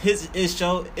 and his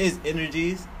show is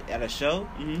energies at a show.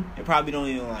 Mm-hmm. It probably don't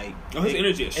even like. Oh, his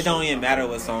energy. It don't even matter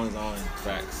what song's on.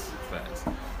 Facts.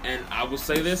 And I will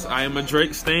say this: I am a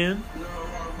Drake stan,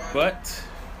 but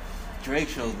Drake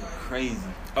shows are crazy.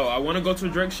 Oh, I want to go to a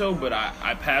Drake show, but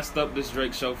I passed up this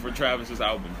Drake show for Travis's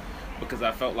album because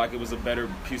I felt like it was a better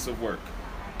piece of work.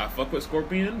 I fuck with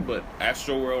Scorpion, but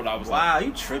Astroworld, I was wow,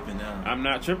 you tripping now. I'm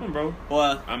not tripping, bro.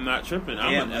 Well, I'm not tripping.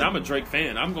 I'm a Drake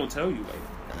fan. I'm gonna tell you,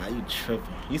 like, nah, you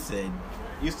tripping. You say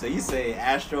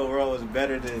Astroworld was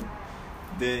better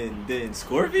than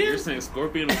Scorpion? You're saying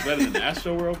Scorpion was better than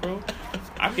Astroworld, bro?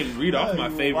 I can read off my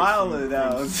favorite.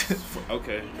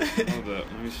 Okay, hold up.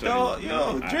 Let me show you.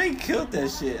 Yo, Drake killed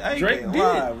that shit. I ain't Drake did.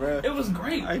 Lie, bro. It was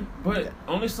great. But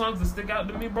only songs that stick out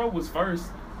to me, bro, was first.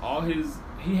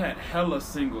 He had hella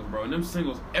singles, bro. And them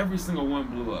singles, every single one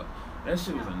blew up. That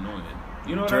shit was annoying.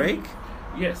 You know what Drake?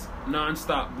 I mean? Yes,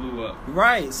 Nonstop blew up.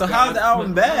 Right. So how's the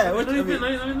album bad?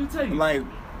 Let me tell you. Like,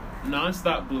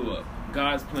 Nonstop blew up.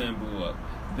 God's Plan blew up.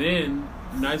 Then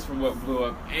Nice From What blew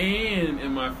up, and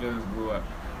In My Feelings blew up.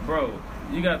 Bro,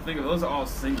 you gotta think of those are all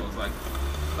singles. Like,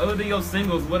 other than your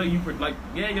singles, what are you like?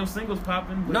 Yeah, your singles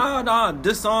popping. No,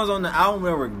 this songs on the album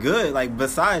that were good. Like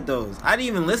beside those, I didn't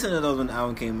even listen to those when the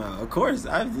album came out. Of course,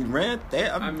 I ran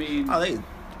there. They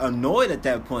annoyed at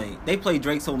that point. They played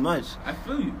Drake so much. I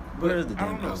feel you, but I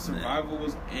don't know. Survival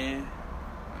was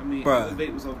I mean,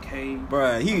 Elevate was okay.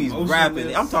 Bruh, he's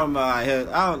rapping. I'm talking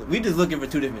about we just looking for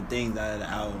two different things out of the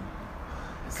album.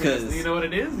 Cause you know what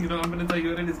it is? You know, I'm gonna tell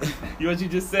you what it is. What you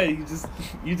just said,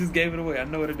 you just gave it away. I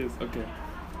know what it is. Okay.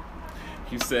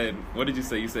 You said, what did you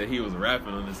say? You said he was rapping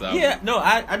on this album. Yeah, no,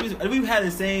 we've had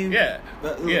the same. Yeah,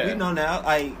 but we know now.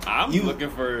 Like I'm looking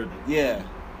for. Yeah.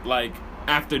 Like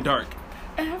After Dark.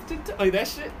 Like that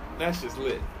shit. That's just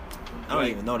lit. I don't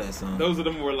even know that song. Those of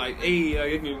them were like, hey,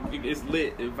 it's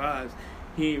lit, it vibes.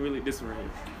 He ain't really this right here.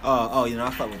 Oh, you know,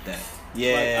 I fuck with that.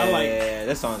 Yeah, I like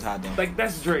that song's hot though. Like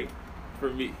that's Drake for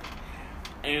me.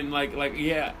 And like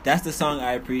yeah. That's the song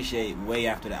I appreciate way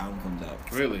after the album comes out.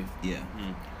 Really? Yeah.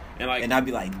 And and I'd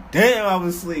be like, damn, I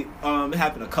was asleep. It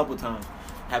happened a couple times.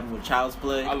 Happened with Child's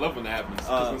Play. I love when that happens.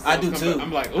 I do too.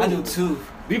 I'm like, ooh. I do too.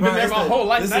 We've been there my whole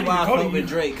life. This is why I fuck with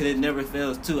Drake, because it never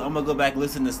fails too. I'm gonna go back and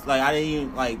listen to I didn't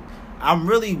even like. I'm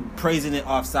really praising it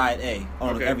off side A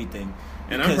on everything.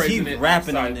 And I'm praising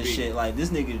rapping on this shit. Like this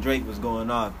nigga Drake was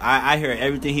going off. I heard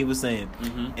everything he was saying,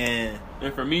 and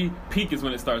And for me, peak is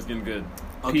when it starts getting good.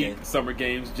 Okay. Peak, Summer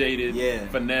Games, Jaded, Yeah.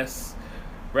 Finesse,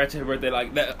 Ratchet Birthday,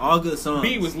 like that. All good songs.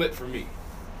 B was lit for me.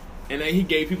 And then he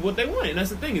gave people what they wanted. And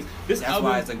that's the thing is, this That's album,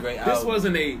 why it's a great this album.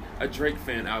 wasn't a Drake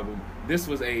fan album. This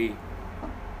was a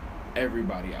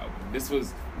everybody album. This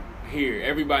was here.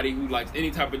 Everybody who likes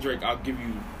any type of Drake, I'll give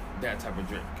you that type of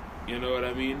Drake. You know what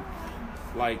I mean?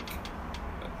 Like,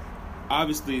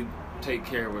 obviously, Take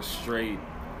Care was straight.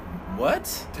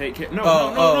 What? Take Care. No.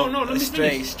 Let me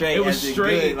straight, finish. straight. It was as in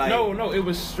straight. Good, like, No. It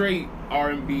was straight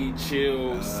R&B,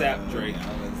 chill, sap Drake.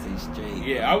 I wouldn't say straight.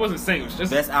 Yeah, I wasn't saying it was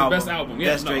just Best the album. best album. Yeah,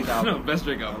 Best Drake album. No, best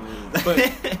Drake album.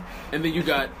 But and then you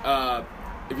got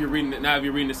if you're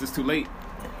reading this, it's too late.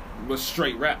 Was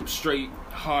straight rap, straight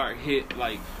hard hit.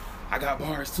 Like, I got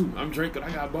bars too. I'm Drake, but I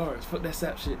got bars. Fuck that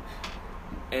sap shit.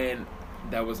 And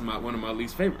that was one of my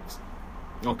least favorites.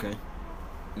 Okay.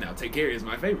 Now, Take Care is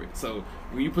my favorite. So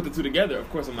when you put the two together, of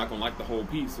course, I'm not gonna like the whole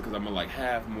piece because I'm gonna like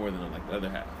half more than I like the other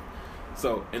half.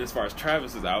 So, and as far as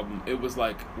Travis's album, it was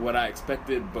like what I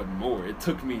expected, but more. It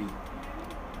took me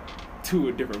to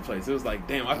a different place. It was like,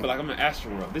 damn, I feel like I'm in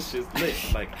Astroworld. This shit's lit.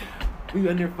 Like, we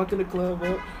in there fucking the club,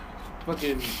 bro.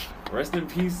 Fucking Rest in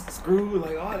Peace, Screw,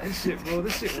 like all that shit, bro.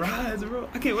 This shit rides, bro.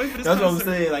 I can't wait for this. That's concert.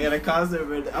 what I'm saying. Like at a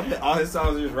concert, I bet all his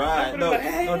songs just ride. No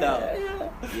doubt.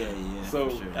 Yeah. So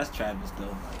for sure. That's Travis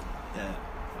though. Yeah.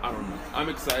 I don't know. I'm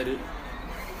excited.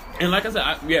 And like I said,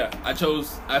 I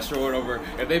chose Astroworld over.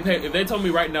 If they told me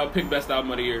right now pick best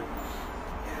album of the year,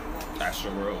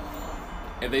 Astroworld.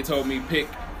 If they told me pick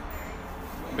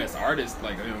best artist,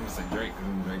 like I'm gonna say Drake,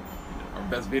 or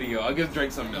best video, I'll give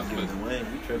Drake something else. Give it away.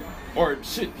 You tripping? Or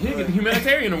shit, he'll get the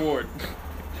humanitarian award.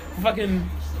 Fucking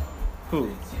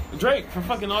Who? Drake for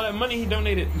fucking all that money he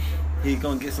donated. He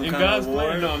gonna get some In kind God's of award?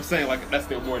 plan, no, I'm saying like that's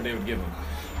the award they would give him.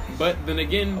 But then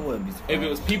again, I wouldn't be surprised. if it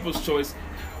was people's choice,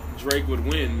 Drake would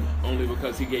win only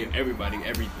because he gave everybody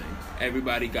everything.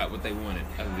 Everybody got what they wanted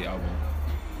out of the album.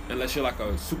 Unless you're like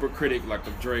a super critic like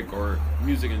of Drake or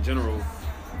music in general.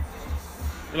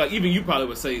 Like even you probably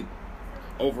would say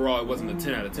overall it wasn't a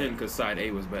 10 out of 10 because side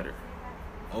A was better.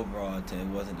 Overall,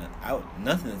 10 wasn't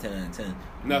nothing a 10 out of 10.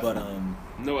 Nothing.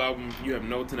 But no album, you have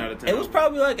no 10 out of 10. it was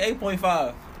probably like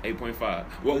 8.5. 8.5.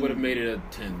 What would have made it a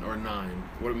 10 or 9?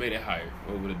 What would have made it higher?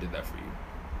 What would have did that for you?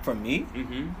 For me?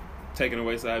 Mm-hmm. Taking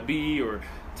away side B or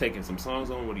taking some songs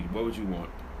on? What would you want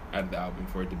out of the album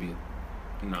for it to be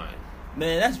a 9?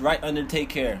 Man, that's right under Take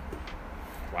Care.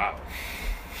 Wow.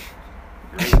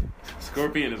 Great.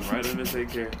 Scorpion is right under Take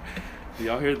Care. Do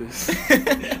y'all hear this?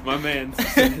 My man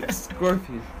said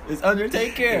Scorpion. It's under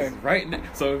Take Care. It's right now.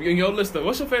 So if you're in your list of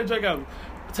what's your favorite Drake album?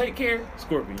 Take Care,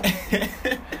 Scorpion.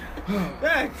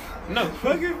 Facts. No.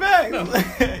 Fucking facts. No.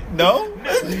 No?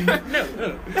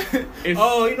 No. It's-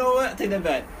 Oh, you know what? Take that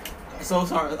back. So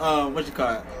sorry. What you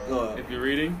call it? If you're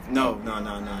reading? No.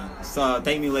 So,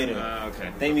 Thank Me Later.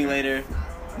 Okay. Thank Me Later.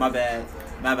 My bad.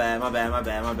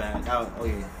 Oh,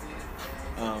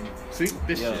 yeah. See?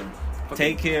 This Yo, shit.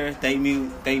 Take Care, Thank Me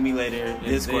Later, And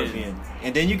this Scorpion.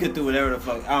 And then you could do whatever the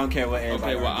fuck. I don't care what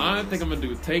everybody Okay, well, I argues. think I'm going to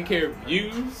do Take Care,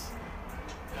 Views,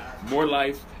 More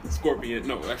Life, Scorpion.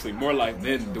 No, actually, More Life,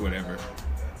 then Do Whatever.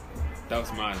 Those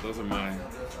are my,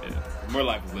 yeah. More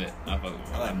Life is lit. I fuck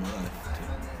with I More like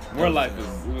Life. More Life,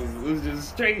 too. More Life was just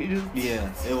straight. Yeah,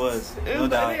 it was. It No was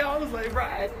doubt. like, they all was like,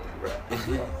 right.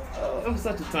 Oh, it was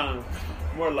such a time.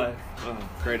 More Life. Oh,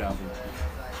 great album.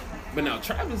 But now,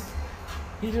 Travis,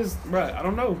 he just, I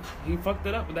don't know. He fucked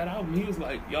it up with that album. He was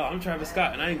like, y'all, I'm Travis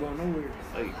Scott, and I ain't going nowhere.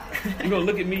 Like, you gonna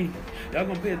look at me. Y'all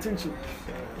gonna pay attention.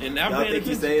 And now Y'all think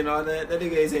he's saying all that? That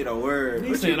nigga ain't saying a word.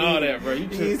 He's What saying you all mean? that, bro. You He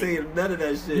ain't tripping. saying none of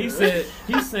that shit.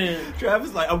 He's saying,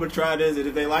 Travis like, I'm gonna try this, and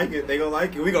if they like it, they gonna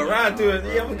like it. We gonna ride to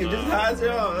it. Yeah, we can just hide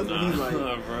y'all. That's what he's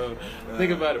like. bro.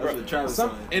 Think about it, bro. That's what Travis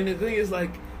saying. And the thing is,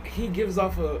 like, he gives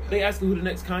off they ask him who the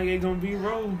next Kanye gonna be,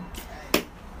 bro.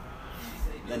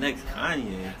 The next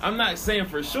Kanye. I'm not saying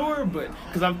for sure, but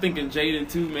because I'm thinking Jaden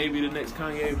too, maybe the next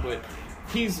Kanye, but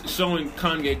he's showing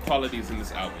Kanye qualities in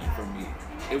this album for me.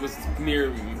 It was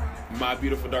near My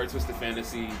Beautiful Dark Twisted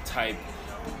Fantasy type,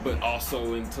 but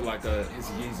also into like his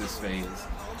Yeezus phase,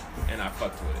 and I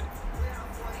fucked with it.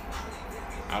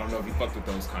 I don't know if you fucked with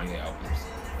those Kanye albums.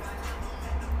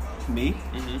 Me?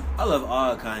 Mm-hmm. I love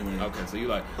all Kanye. Okay, so you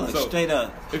like Look, so straight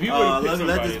up. if you were to pick let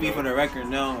somebody, this be though- for the record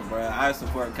known, bro. I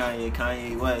support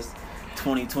Kanye West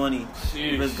 2020.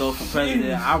 Sheesh. Let's go for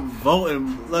president. I'm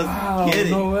voting. Let's get it.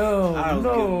 Noel, I don't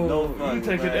give no fuck. you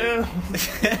take bro. an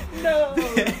L.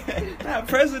 No, not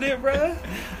president, bro.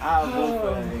 I'll vote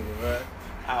for that nigga, bro.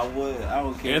 I would. I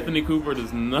don't care. Anthony Cooper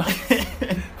does not.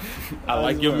 I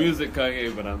like your music,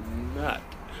 Kanye, but I'm not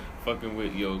fucking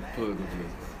with your political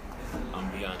business. I'm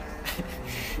be honest.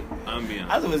 I'm being I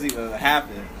honest. thought it was even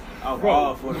happen. I'm Bro,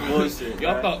 all for the bullshit.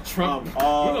 Y'all bro. thought Trump. I'm We're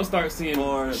all gonna start seeing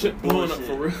for shit the blowing up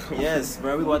bullshit. for real. Yes,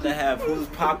 bro. We want to have who's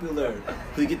popular,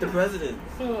 who get the president.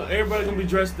 Everybody gonna be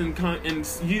dressed in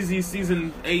Yeezy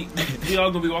season 8. We all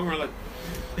gonna be walking around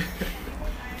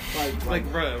like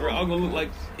bro, we're all gonna look like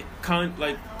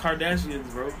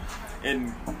Kardashians, bro,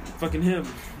 and fucking him.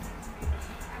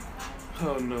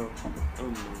 Oh no.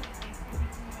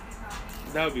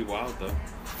 That would be wild though.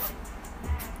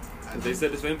 They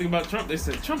said the same thing about Trump. They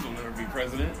said Trump will never be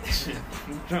president.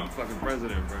 Trump fucking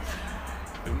president, bro.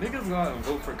 If niggas go out and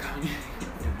vote for Kanye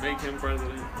and make him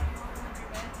president.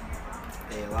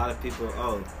 Hey, a lot of people.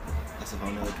 Oh, that's a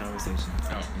whole nother conversation.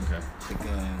 Oh, okay.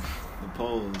 The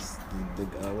polls.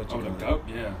 What you Oh, the call it? GOAT?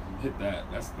 Yeah, hit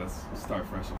that. Let's start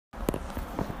fresh. Is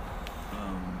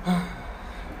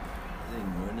it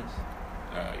more than this?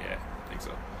 Yeah, I think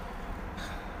so.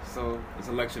 So, it's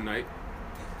election night.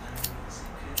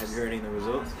 Have you heard any of the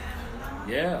results?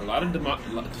 Yeah, a lot of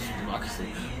democracy, a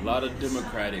lot of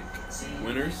Democratic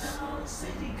winners,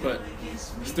 but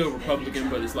still Republican.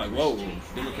 But it's like, whoa,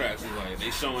 Democrats is like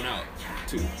they showing out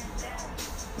too.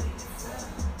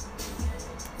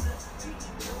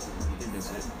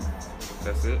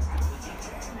 That's it.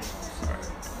 All right.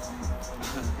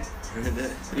 Heard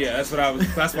that? Yeah, that's what I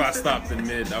was. That's why I stopped in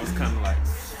mid. I was kind of like,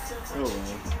 Oh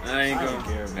well. I ain't I gonna don't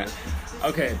care, man.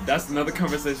 Okay, that's another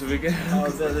conversation we get. Oh,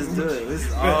 so let's do it. This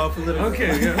is all political.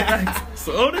 Okay, yeah, facts.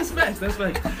 So, that's facts. That's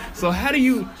facts. So, how do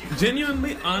you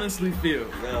genuinely, honestly feel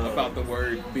about the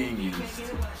word being used?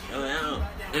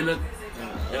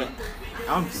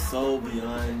 I'm so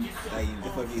beyond like the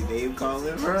fucking name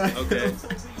calling, bro. Okay.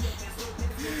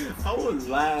 I would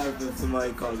laugh if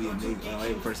somebody called me a nigga, or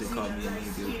a person called me a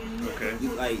nigga. Okay.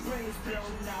 Like,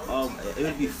 it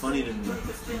would be funny to me.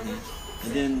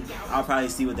 And then I'll probably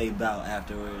see what they about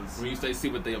afterwards. When you say see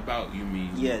what they about, you mean?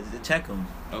 Yeah, to check them.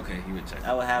 Okay, he would check.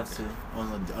 I would have to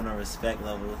on a respect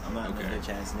level. I'm not Okay. no bitch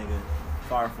ass nigga,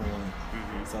 far from one.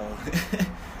 Mm-hmm. So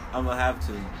I'm gonna have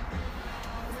to.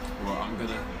 Well, I'm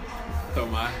gonna throw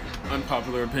my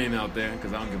unpopular opinion out there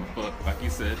because I don't give a fuck. Like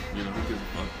you said, you know, who gives a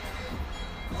fuck?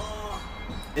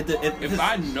 If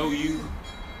I know you,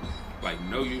 like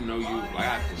know you, like I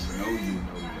have to know you,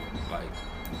 like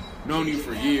known you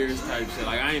for years type shit.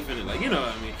 Like I ain't finna, like, you know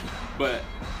what I mean. But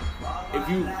if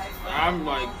you, I'm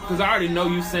like, cause I already know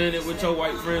you saying it with your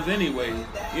white friends anyway.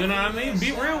 You know what I mean?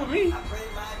 Be real with me.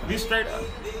 Be straight up.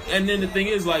 And then the thing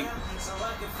is, like,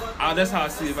 that's how I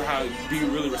see it. But how do you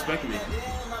really respect me?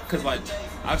 Cause like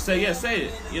I say, yeah, say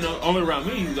it. You know, only around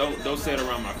me. Don't say it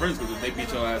around my friends. Cause if they beat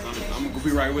your ass, I'm gonna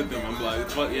be right with them. I'm like,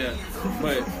 fuck yeah.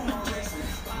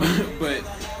 But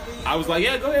I was like,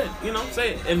 yeah, go ahead. You know,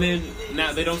 say it. And then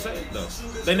now they don't say it though.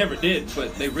 They never did,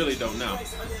 but they really don't now.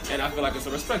 And I feel like it's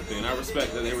a respect thing. And I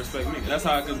respect that they respect me. And that's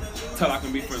how I can tell I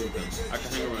can be friends with them. I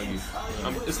can hang around you.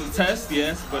 It's a test,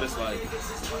 yes, but it's like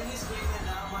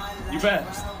you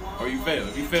passed or you failed.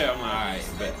 If you fail, I'm like, alright,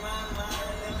 bet.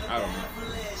 I don't know.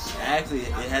 Actually, it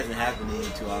hasn't happened to me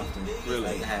too often.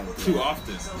 Really? Like, too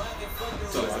often. So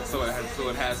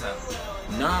it has happened.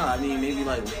 Nah, I mean maybe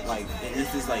like in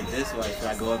instances like this, where should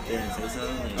I go up there and say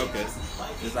something? Like, Okay.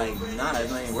 It's like nah,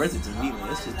 it's not even worth it to me.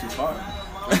 Man. It's just too far.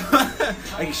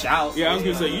 I can shout. Yeah, I was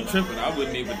gonna say you tripping. I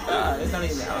wouldn't even. It's not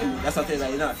even. That's what I'm saying. Like,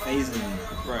 it's not phasing me.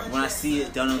 Right. When I see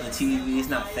it done on the TV, it's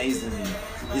not phasing me.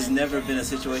 There's never been a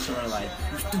situation where like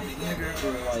you stupid nigga,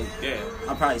 or like Yeah.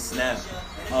 I'll probably snap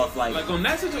off like on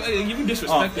that situation, you can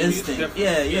disrespect off me. instinct.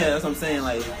 Yeah, that's what I'm saying.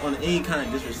 Like on any kind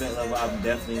of disrespect level, I'm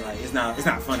definitely like it's not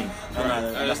funny. I'm Right.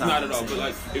 That's not at all. But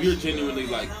like if you're genuinely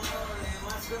like,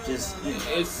 just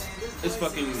it's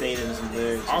fucking. say it in some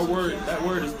lyrics. That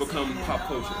word has become pop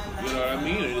culture. You know what I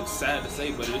mean? And it's sad to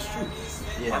say, but it's true.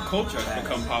 Yeah, Our culture has facts.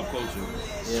 become pop culture,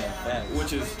 Yeah, facts.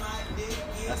 which is,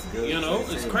 That's good. you know,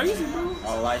 it's crazy, bro.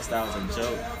 Our lifestyle's a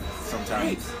joke sometimes,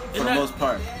 Right. for And the that- most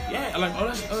part. Yeah, like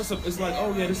it's like,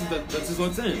 oh yeah, this is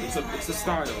what's in. It's a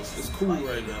style. It's cool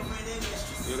right now.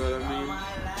 You know what I mean?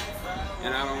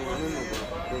 And I don't know,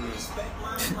 bro.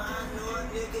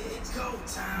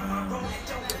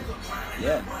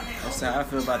 Yeah, that's how I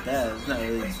feel about that. It's not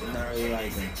really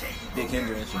like a big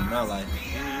hindrance in my life.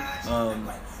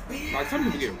 Like some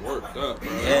people get worked up,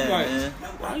 bro. Yeah, I'm like, man.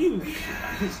 why you?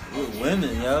 With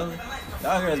women, yo.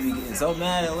 Y'all girls be getting so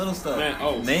mad at little stuff.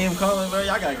 Man, Name calling, bro.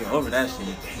 Y'all gotta get over that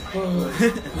shit. Well,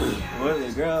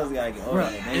 the girls gotta get over Bro,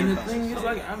 that name and the calling. thing is,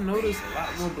 like, I've noticed a lot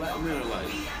more black men are like,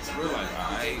 we're like,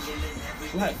 alright,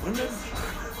 black women.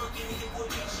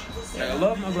 Like, I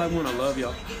love my black woman, I love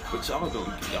y'all, but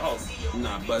y'all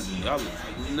not buzzing. Y'all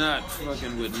not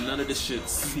fucking with none of the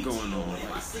shits going on.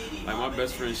 Like my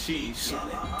best friend, she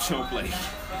don't play.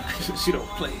 She don't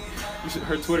play.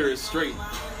 Her Twitter is straight.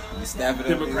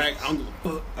 Democrat, I don't give a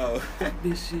fuck. Oh. Fuck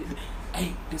this shit.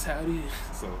 Hey, this how it is.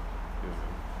 So,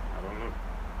 I don't know.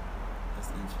 That's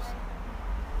interesting.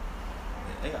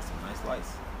 Yeah, they got some nice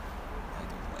lights. I like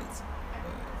those lights.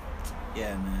 But,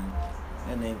 yeah, man.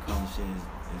 That name calling shit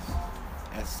is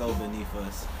that's so beneath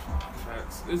us.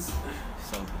 Facts. It's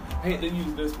So beneath. I hate to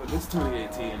use this, but this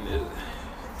 2018.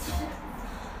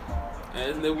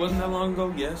 And it wasn't that long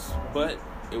ago, yes, but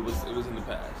it was in the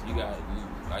past. You got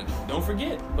don't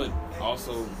forget, but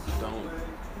also don't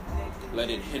let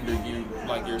it hinder you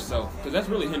like yourself, because that's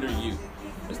really hindering you.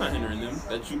 It's not hindering them.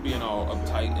 That you being all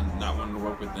uptight and not wanting to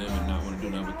work with them and not wanting to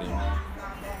do nothing with them.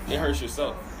 It hurts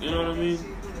yourself. You know what I mean?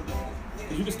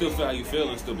 Because you can still feel how you feel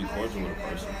and still be cordial with a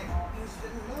person.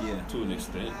 Yeah. To an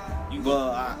extent.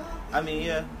 Well, I mean,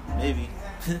 yeah, maybe.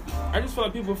 I just feel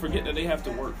like people forget that they have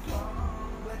to work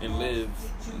and live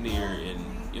near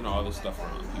and all this stuff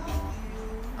around people.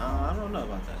 I don't know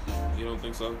about that. You don't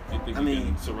think so? You think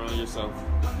can surround yourself?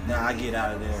 Nah, I get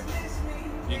out of there.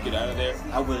 You get out of there?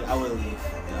 I would leave.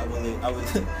 I would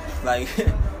like.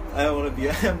 I don't want to be.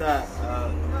 I'm not.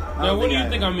 Now, what do you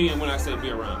think I mean when I say be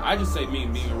around? I just say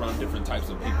being around different types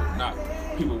of people, not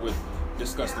people with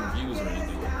disgusting views or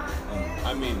anything.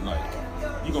 I mean, like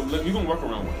you gonna work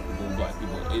around white people, black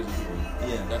people, Asian people.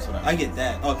 Yeah, that's what I mean. I get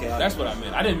that. Okay, that's what I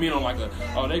meant. I didn't mean on like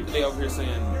they over here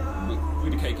saying we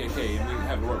the KKK and we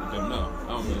have to work with them. No, I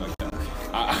don't mean like that.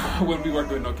 I wouldn't be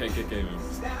working with no KKK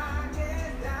members.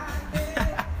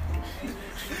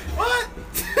 What?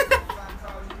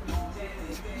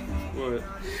 What?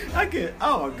 I could.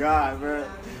 Oh my god, bro.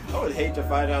 I would hate to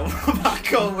find out one of my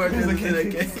coworkers are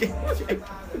KKK.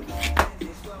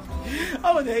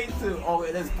 I would hate to. Oh,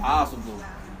 it's possible.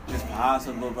 It's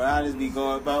possible, but I just be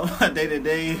going about my day to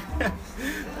day,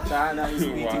 trying not to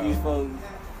speak to these folks.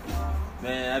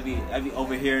 Man, I be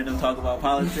overhearing them talk about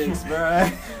politics, bro.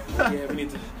 Yeah, we need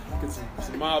to get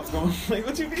some mobs going. Like,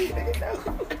 what you mean?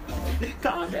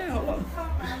 Calm down, hold on.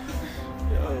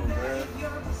 Yo, bro,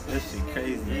 that shit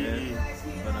crazy, man.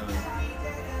 But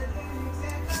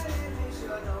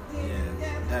yeah,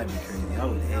 that'd be crazy. I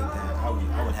would hate that. I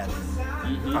would have to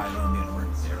probably wouldn't be able to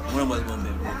work there. One of us wouldn't be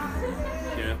able to work there.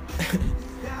 Yeah.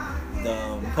 The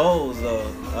polls,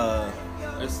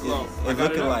 it's slow. It's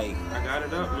looking like I got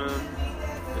it up, man.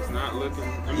 It's not looking. I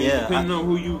mean, yeah, depending on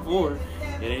who you for,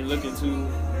 it ain't looking too.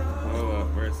 Oh,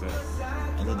 where it's at?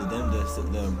 And then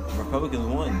the Republicans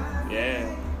won.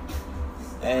 Yeah.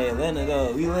 Hey, Atlanta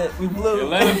though, we blew.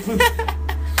 Atlanta.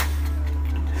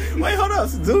 Wait, hold up,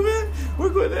 zoom in. We're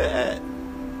going at.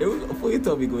 Before you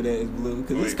told me go there, it's blue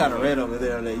because it's kind of red over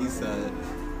there on the east side.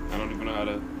 I don't even know how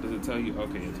to. Does it tell you?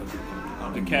 Okay, it tells you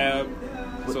the cab.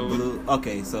 So blue.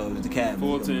 Okay, so the cab.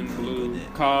 Fulton blue,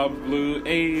 Cobb blue.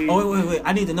 A. Oh wait!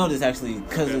 I need to know this actually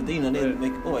because they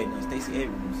make. Oh wait, no, Stacey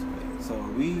Abrams. Wait, so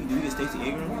do we get Stacey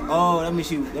Abrams? Oh, that means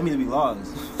we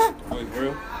lost. Wait, for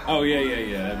real? Oh yeah.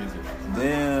 That means we lost.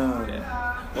 Damn.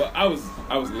 Yeah. Well, I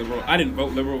was liberal. I didn't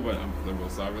vote liberal, but I'm liberal,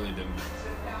 so I really didn't.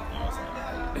 I was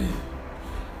like,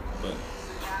 but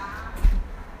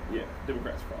yeah,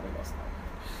 Democrats probably lost.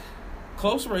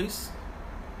 Close race.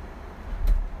 I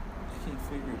can't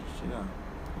figure this shit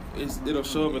out. It'll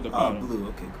show up at the bottom. Oh, blue.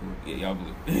 Okay, cool. Yeah, y'all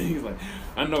blue. He's like,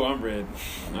 I know I'm red.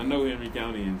 I know Henry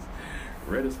County is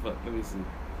red as fuck. Let me see.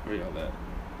 Where y'all at?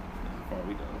 How far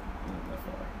we go? Not that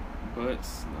far. But,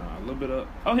 a little bit up.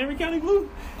 Oh, Henry County blue?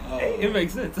 Oh. Hey, it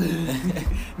makes sense.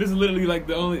 This is literally like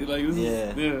the only, like, this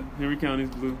yeah. Is, Henry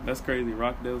County's blue. That's crazy.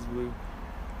 Rockdale's blue.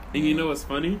 And you know what's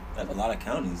funny? They have a lot of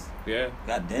counties. Yeah.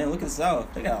 God damn, look at the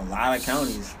South. They got a lot of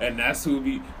counties. And that's who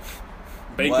be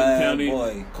Bacon County,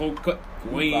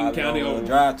 Wayne County. Oh,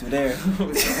 drive to there.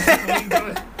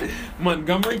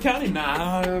 Montgomery County?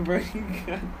 Nah, bro.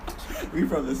 We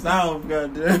from the South,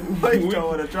 goddamn. Why you don't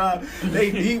want to try? They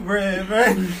deep red,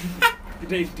 man.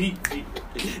 They deep.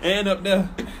 And up there.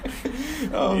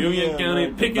 Oh, Union County,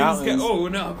 man, Pickens. Oh,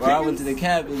 no. Well, I went to the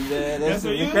cabins, man. That's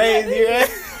what you crazy, man.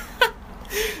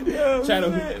 Yo,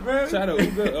 Shadow.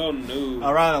 Oh, no.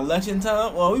 Around election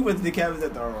time? Well, we went to the cabins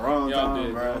at the wrong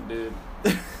time, bro. Y'all did.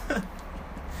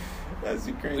 That's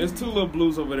crazy. There's two little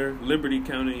blues over there, Liberty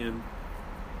County and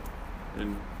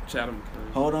Chatham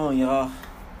County. Hold on, y'all.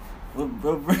 We'll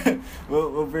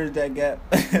bridge that gap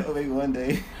maybe one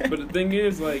day. But the thing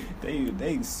is, like,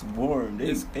 they swarm.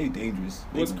 They dangerous.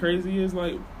 What's crazy is,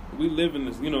 like, we live in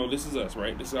this. This is us,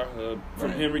 right? This is our hub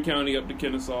from Henry County up to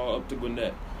Kennesaw up to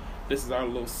Gwinnett. This is our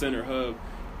little center hub,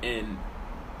 and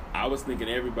I was thinking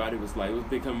everybody was like, it was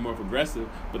becoming more progressive,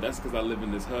 but that's because I live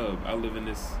in this hub. I live in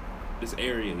this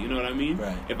area. You know what I mean?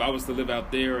 Right. If I was to live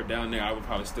out there or down there, I would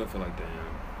probably still feel like, damn,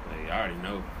 like, I already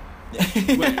know.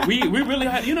 But we really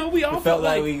had, we all felt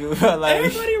like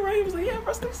everybody around here was like, yeah,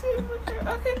 bro, stay safe.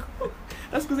 Okay, cool.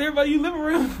 That's because everybody you live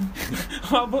around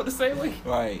all vote the same way.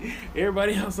 Right.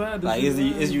 Everybody outside. Like,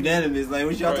 it's unanimous. Like,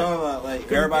 what y'all talking about? Like,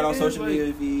 everybody on social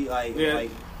media feed, like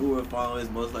who we're following is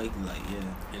most likely, like,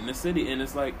 yeah. In the city, and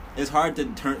it's like... It's hard to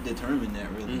determine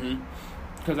that, really.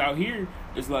 Because out here,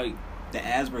 it's like... The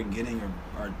ads we're getting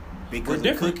are because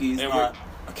the cookies are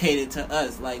catered to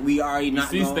us. Like, we already not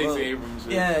see Stacey Abrams.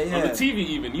 Yeah. On the TV,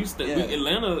 even.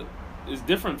 Atlanta is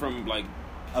different from, like...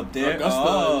 Up there,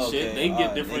 Augusta and shit. Okay. They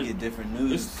get different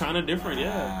news. It's kind of different,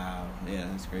 yeah,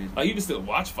 that's crazy. Like, you can still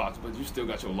watch Fox, but you still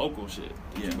got your local shit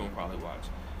that you're gonna probably watch.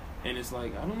 And it's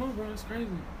like, I don't know, bro. It's crazy.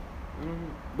 I don't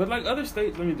know. But like other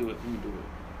states, let me do it.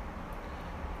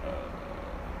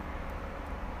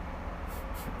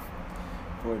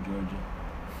 Poor Georgia.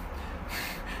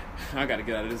 I gotta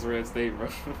get out of this red state, bro.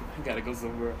 I gotta go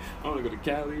somewhere. I wanna go to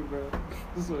Cali, bro.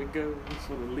 I just wanna go. I just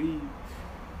wanna leave.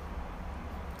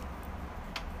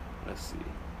 Let's see.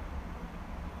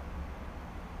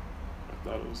 I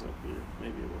thought it was up here.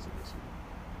 Maybe it wasn't this one.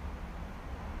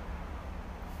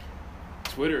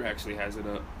 Twitter actually has it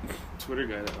up. Twitter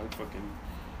got it like fucking...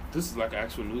 This is like an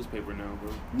actual newspaper now,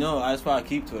 bro. No, that's why I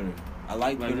keep Twitter. I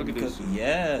like Twitter because...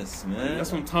 Yes, man. Like,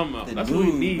 that's what I'm talking about. That's news,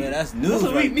 what we need. Man, that's news. That's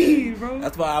what we need, bro.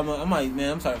 That's why I'm like,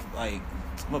 man, I'm sorry. Like,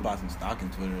 I'm gonna buy some stock in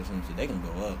Twitter or some shit. They gonna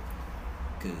go up.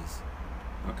 Because...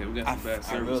 Okay, we got some bad service.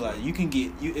 I realize you can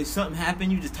get if something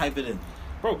happened, you just type it in.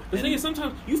 Bro, the thing is,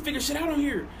 sometimes you figure shit out on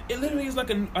here. It literally is like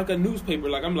a newspaper.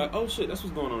 Like, I'm like, oh shit, that's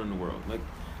what's going on in the world. Like,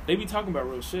 they be talking about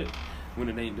real shit when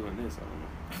it ain't doing this. I don't know.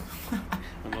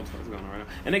 I don't know what's going on right now.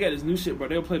 And they got this new shit, bro.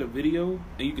 They'll play the video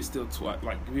and you can still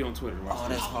be on Twitter. Watch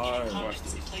that's hard. Watch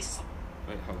this.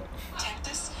 Wait, hold up.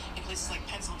 Texas, in places like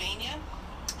Pennsylvania.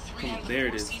 There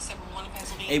it is.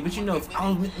 Hey, but I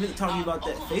was meant to talk to you about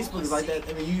that. Facebook is like that.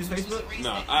 I mean, you use Facebook?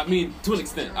 No, I mean, to an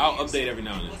extent. I'll update every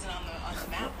now and then.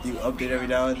 You update every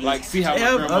now and then? Like, see how my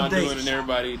grandma doing and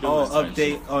everybody doing. Oh, update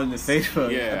shit on the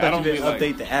Facebook. Yeah, I thought you meant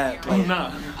update the app. Like,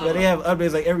 nah. But they have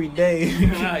updates like every day.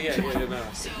 Nah.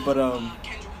 But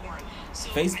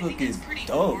Facebook is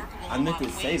dope. I meant to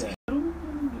say that.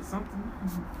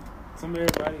 Some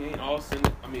everybody ain't all sin.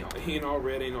 I mean, he ain't all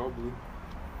red, ain't all blue.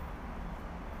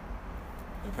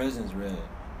 The president's red.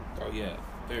 Oh yeah,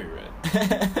 very red.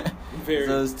 Very.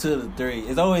 So it's 2 to 3.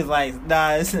 It's always like,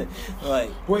 nah, it's like.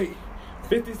 Wait,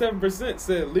 57%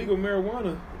 said legal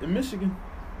marijuana in Michigan.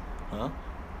 Huh?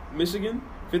 Michigan,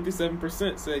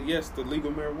 57% said yes to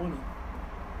legal marijuana.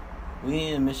 We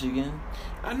ain't in Michigan.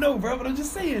 I know, bro, but I'm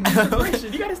just saying.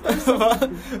 You gotta start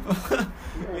something.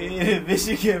 We ain't in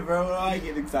Michigan, bro. I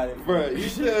get excited. Bro, you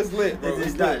just lit, bro.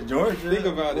 It's not Georgia. Think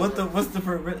about it. What's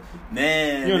the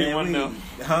man? You don't even want to know.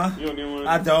 Huh? You don't even want to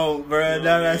know. I don't, bro.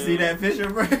 Now that I see that picture,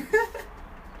 bro.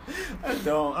 I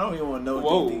don't even want to know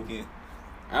what they're thinking.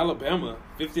 Alabama,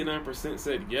 59%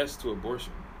 said yes to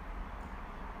abortion.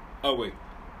 Oh, wait.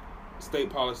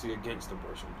 State policy against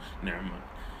abortion. Never mind.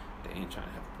 They ain't trying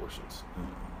to have abortions.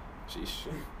 Sheesh.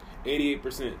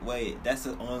 88%. Wait, that's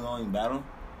an ongoing battle?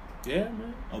 Yeah,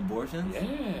 man. Abortions? Yeah,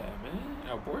 man.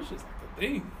 Abortion's like a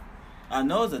thing. I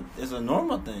know it's a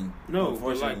normal thing. No,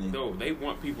 but they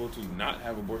want people to not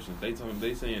have abortions.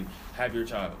 They saying have your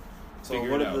child. So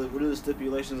what are the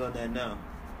stipulations on that now?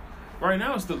 Right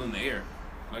now it's still in the air.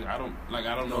 I don't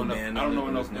know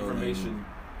enough information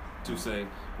to say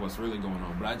what's really going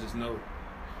on, but I just know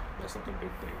that's like a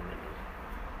big thing right now.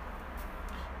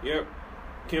 Yep.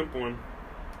 Kemp won.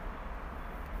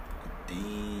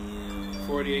 Damn.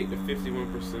 48 to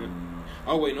 51%.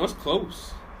 Oh wait, no, it's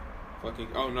close.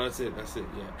 Oh no, that's it.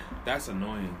 Yeah, that's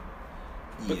annoying.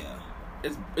 But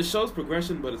it shows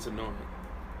progression, but it's annoying.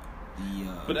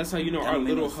 Yeah. But that's how you know our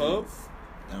little hub.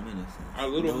 That don't make no sense. Our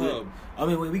little hub. I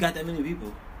mean, we got that many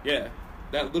people. Yeah,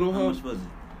 that little hub. How much was it?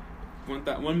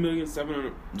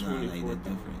 1,724,000. Nah, like the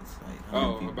difference. Like how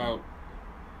many people? About.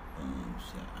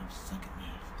 Shit, I'm stuck at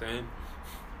math. 10.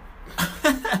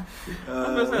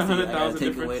 I'm gonna say 100,000 take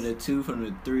difference. away the 2 from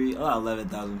the 3. Oh,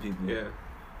 11,000 people. Yeah.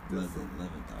 11,000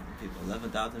 people.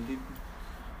 11,000 people.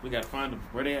 We gotta find them.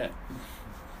 Where they at?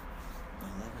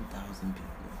 11,000 people.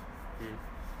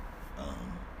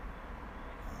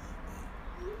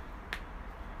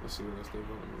 Let's see what else they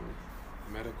voting on.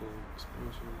 Medical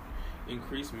expansion,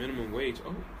 increase minimum wage.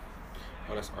 Oh,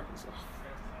 that's Arkansas.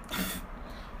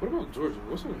 What about Georgia?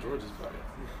 What's on Georgia's body?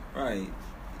 Right.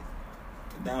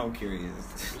 Now I'm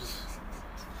curious.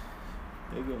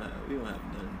 We don't have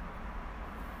none.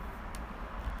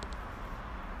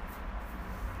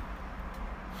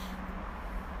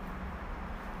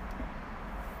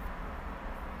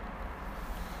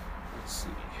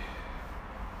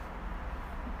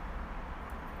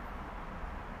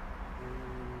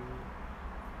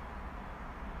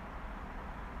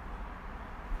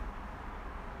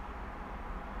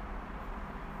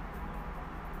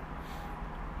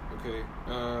 Okay.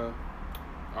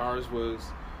 Ours was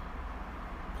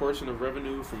portion of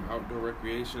revenue from outdoor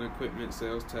recreation equipment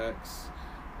sales tax.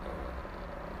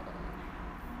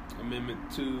 Amendment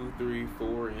 2, 3,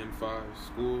 4, and 5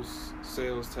 schools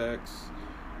sales tax.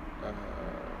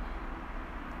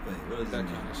 Wait, what is That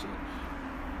kind of shit.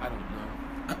 I don't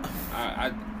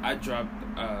know. I dropped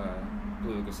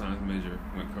political science major,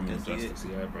 went criminal That's justice.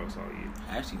 Yeah, bro, it's all you.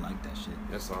 I actually like that shit.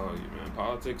 That's all you, man.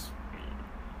 Politics.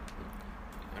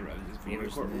 I'd rather just be in the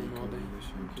courtroom all day.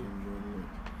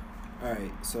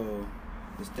 Alright, so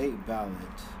the state ballot.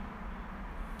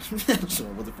 I don't know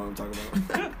what the fuck I'm talking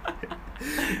about.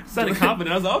 Sounded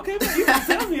confident. I was like, okay, man, you can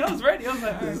tell me. I was ready. I was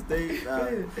like, all The right. state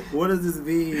ballot. What does this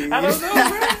mean? I don't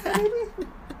know,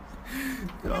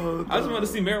 bro. Oh, I just wanted to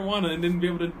see marijuana and then be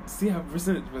able to see how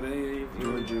percentage, but they ain't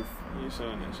Georgia.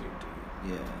 showing that shit.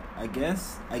 Yeah,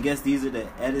 I guess these are the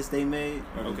edits they made,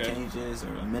 or the Okay. changes,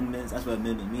 or amendments. That's what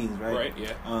amendment means, right? Right,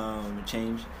 yeah. A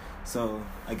change. So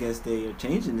I guess they are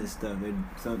changing this stuff.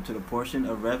 They're to the portion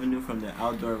of revenue from the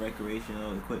outdoor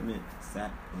recreational equipment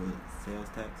sales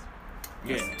tax.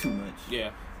 That's Yeah. too much.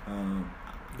 Yeah.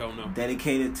 Don't know.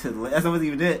 Dedicated to that's not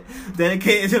even it.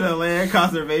 Dedicated to the Land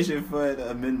Conservation Fund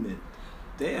amendment.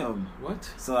 Damn.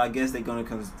 What? So I guess they're gonna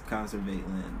conservate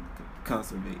land.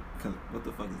 What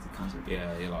the fuck is it? Conservate.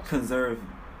 Yeah, you lost. Conserve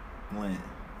land.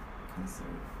 Conserve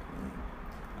land.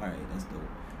 Alright, that's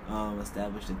dope.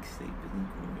 Establish a state business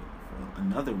board.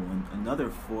 Another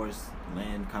forced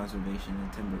land conservation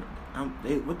and timber.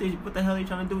 What the hell are they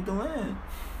trying to do with the land?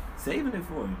 Saving it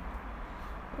for?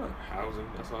 Housing.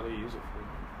 That's all they use it for.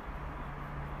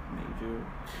 Major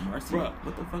Marcy. Bruh.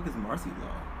 What the fuck is Marcy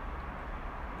law?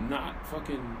 Not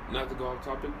to go off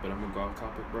topic, but I'm gonna go off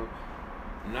topic, bro.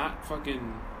 Not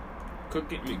fucking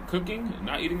cooking and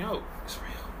not eating out. It's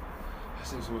real. I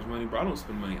save so much money, bro. I don't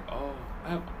spend money at all. I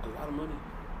have a lot of money.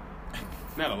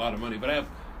 Not a lot of money, but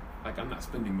I'm not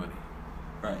spending money.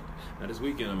 Right. Now this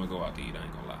weekend I'm gonna go out to eat, I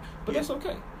ain't gonna lie. But Yeah. that's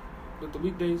okay. But the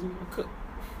weekdays I cook.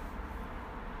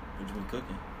 What you been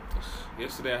cooking?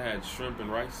 Yesterday I had shrimp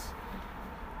and rice.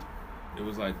 It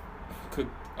was like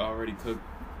already cooked,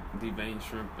 deveined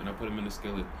shrimp, and I put them in the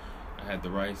skillet. I had the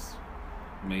rice,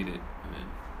 made it, and then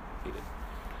ate it.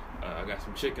 I got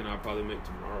some chicken I'll probably make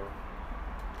tomorrow.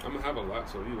 I'm gonna have a lot,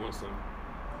 so if you want some,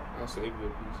 I'll save you a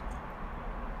piece.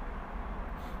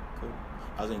 Cool.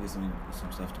 I was gonna get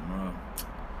some stuff tomorrow.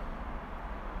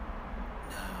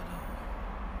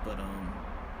 But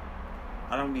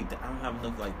I don't have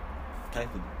enough like type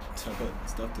of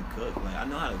stuff to cook. Like I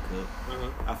know how to cook.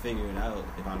 I'll figure it out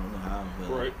if I don't know how. But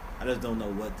Right. I just don't know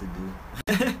what to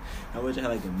do. I wish I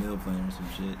had like a meal plan or some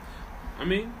shit. I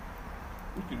mean,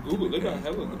 you can Google. They got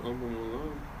hella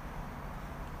online.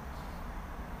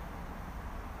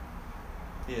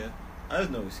 Yeah, there's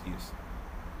no excuse.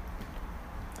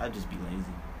 I just be lazy.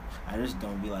 I just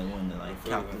don't be like wanting to I like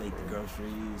feel that, calculate the bro.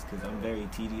 groceries because I'm very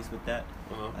tedious with that.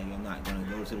 Like I'm not gonna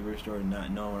go to the grocery store and not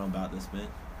know what I'm about to spend.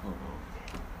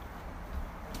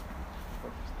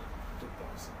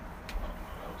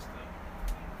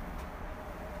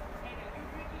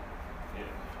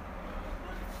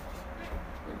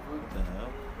 What the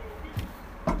hell?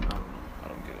 I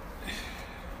don't get it.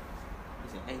 He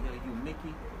said, "Hey yo, you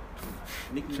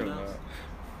Mickey Chill Mouse, out.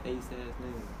 face ass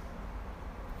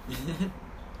nigga."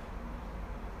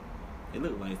 It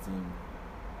look like some.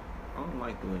 I don't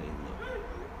like the way they look.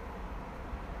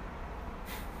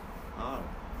 Oh,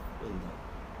 really don't.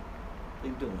 What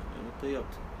you doing, man? What they up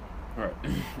to? All right,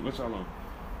 what y'all on?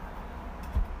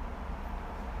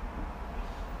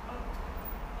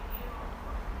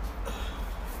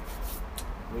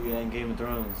 We got in Game of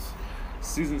Thrones.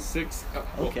 Season 6.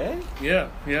 Okay. Yeah.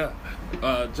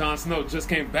 Jon Snow just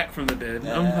came back from the dead.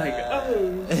 I'm like,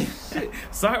 oh shit.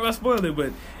 Sorry if I spoiled it, but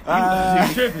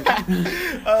he tripping.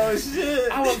 Oh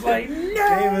shit! I was like, no.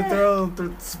 Game of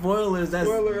Thrones spoilers. That's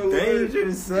Spoiler alert.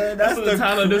 dangerous, son. That's the the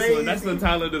title of this one. crazy- That's the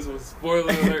title of this one.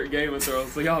 Spoiler alert, Game of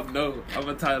Thrones. So y'all know. I'm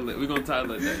gonna title it. We're gonna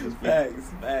title it that.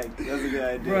 Facts. That's a good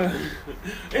idea. Bruh,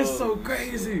 it's Oh, so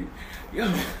crazy. Yo,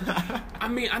 I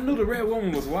mean, I knew the Red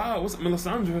Woman was wild. What's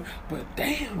Melisandre? But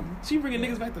damn, she bringing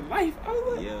niggas back to life. I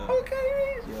was like, Yeah.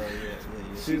 okay.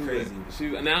 Yeah. She's crazy. She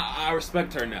now I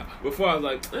respect her now. Before I was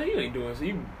like, you ain't doing so.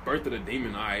 You birthed a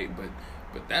demon, alright,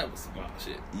 but that was some wild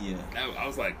shit. Yeah. I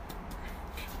was like,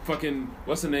 fucking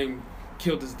what's her name?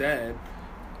 Killed his dad.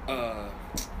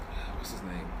 What's his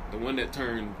name? The one that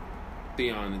turned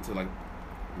Theon into like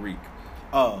Reek.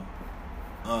 Oh.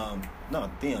 No,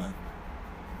 Theon.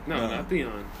 No, not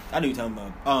Theon. I knew you talking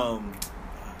about.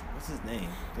 What's his name?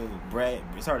 Brad.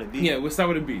 It's hard to be. Yeah, we'll start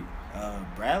with a B.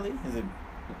 Bradley? Is it?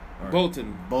 Or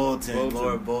Bolton.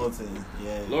 Lord Bolton.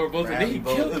 Yeah. Lord Bolton. Bradley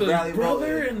Then he killed the Bradley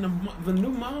brother Bolton. and the new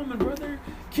mom and brother.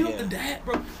 Killed the dad,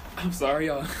 bro. I'm sorry,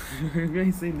 y'all. You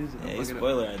ain't seen this shit. Yeah,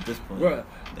 spoiler at this point. Bro,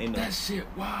 they know. that shit,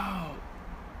 wow.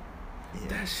 Yeah.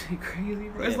 That shit crazy,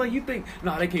 bro. Yeah. It's like you think,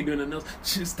 nah, they can't do nothing else.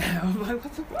 Just stab. I'm like,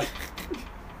 what the fuck?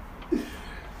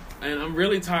 And I'm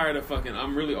really tired of fucking.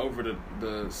 I'm really over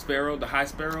the Sparrow, the High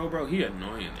Sparrow, bro. He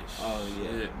annoying as Oh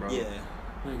yeah, shit, bro. yeah.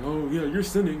 Like, oh yeah, you're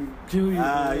sinning, kill you.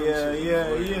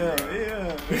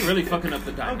 Yeah. He really fucking up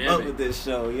the I'm dynamic. up with this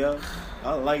show, yo.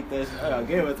 I like that.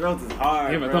 Game of Thrones is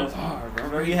hard. Game of bro. Thrones hard, bro.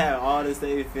 Bro, you have all the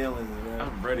same feelings, bro.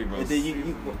 I'm ready, bro. And then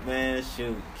you man,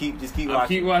 shoot, keep watching. I'll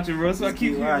keep watching, bro. So I Just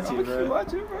keep watching, watching, bro. keep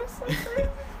watching, bro. So crazy.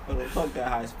 But fuck that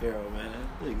High Sparrow, man.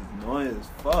 That nigga's annoying as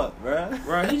fuck, bro.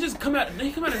 Bro, he come out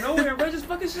of nowhere, bro. Just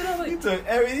fucking shit up like.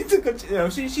 He took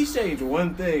a, she changed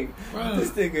one thing. Bro.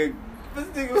 This nigga.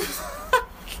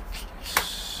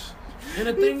 And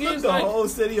the thing is, the like, whole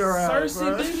city around, Cersei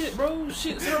bro. did it, bro.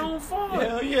 Shit's her own fault.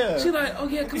 Hell yeah. She like, oh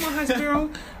yeah, come on, High Sparrow.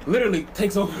 Literally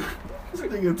takes over. This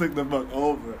nigga took the fuck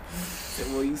over.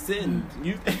 Said, well, you sitting.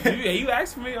 You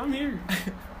asked for me, I'm here.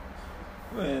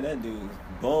 Man, that dude's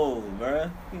bold, bruh.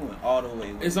 He went all the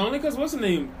way with It's it. only because what's his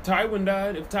name? Tywin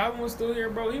died. If Tywin was still here,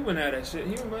 bro, he wouldn't have that shit.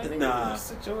 He would have Nah.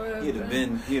 sit your ass He'd have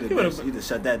down. he'd have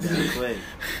shut that down quick.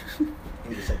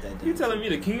 He'd have shut that down. You telling me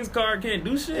the King's card can't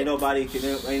do shit? Ain't nobody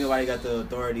got the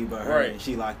authority but her, Right. and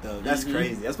she locked up. That's Mhm.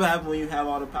 crazy. That's what happens when you have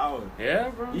all the power. Yeah,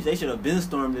 bro. They should have been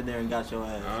stormed in there and got your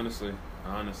ass.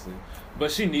 Honestly.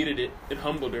 But she needed it. It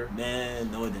humbled her.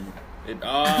 Man, no, it didn't.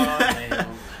 Damn.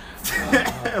 Sorry.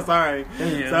 Damn. Sorry.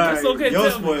 That's okay. Your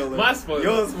Tell me. spoiler. My spoiler.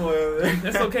 Your spoiler.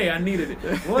 That's okay. I needed it.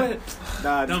 What?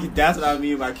 Nah, that's what I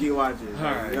mean by keep watching.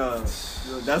 Alright. Yo,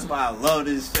 that's why I love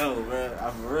this show, bro.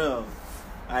 For real.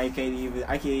 I can't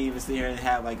even sit here and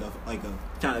have like a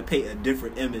trying to paint a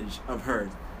different image of her.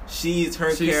 She's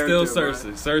her She's character. still bro.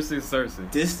 Cersei. Cersei's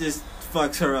Cersei. This just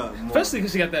fucks her up more. Especially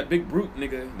because she got that big brute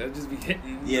nigga that just be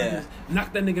hitting. Yeah.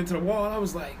 Knock that nigga into the wall. I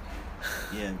was like,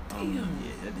 Yeah, Damn. yeah,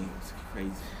 that nigga was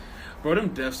crazy. bro, them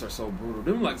deaths are so brutal.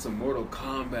 Them like some Mortal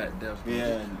Kombat deaths. Bro.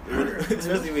 Yeah,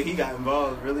 especially when he got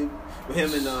involved, really, with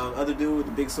him and other dude with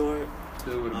the big sword.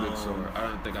 Dude with a big sword. I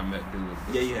don't think I met dude with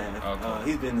a big Yeah, sword. you have.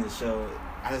 Okay. He's been in the show.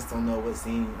 I just don't know what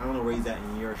scene. I don't know where he's at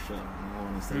in your show. I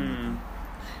don't want to say anything.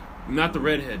 Not the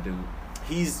redhead dude.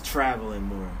 He's traveling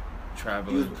more. He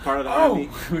Traveling. was part of the Oh, army.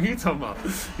 you talking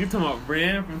about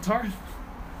Brienne from Tarth?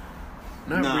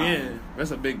 Not Nah. Brienne.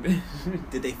 That's a big bitch.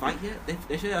 Did they fight yet?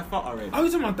 They should have fought already. Oh, you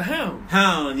talking about the Hound?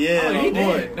 Hound, yeah, Oh, my he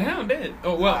boy. dead. The Hound dead.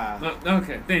 Oh, well. Wow.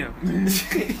 Okay, damn.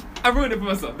 I ruined it for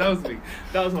myself. That was me.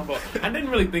 That was my fault. I didn't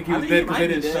really think he was dead because they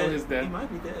didn't show his He death.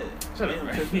 might be dead. Shut up, Damn,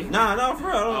 right? tripping. No, for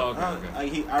real. Oh, okay.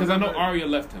 Because Because I know Arya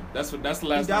left him. That's the last He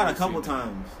time died a we couple seen him.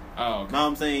 times. Oh, okay. No,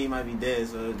 I'm saying he might be dead,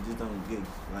 so just don't get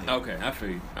like. Okay, I feel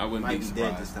you. I He wouldn't might be be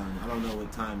dead this surprised. time. I don't know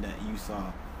what time that you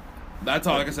saw. That's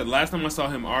all. Like I said, last time I saw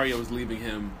him, Arya was leaving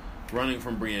him, running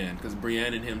from Brienne, because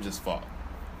Brienne and him just fought.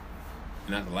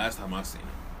 And that's the last time I seen him.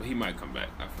 But he might come back,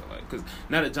 I feel like. Because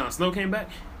now that Jon Snow came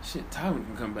back, shit, Tywin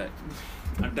can come back.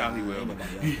 I doubt he will. Ain't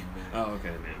nobody else Oh, okay,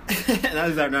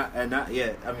 man. not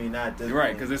yet. I mean, not this. Right,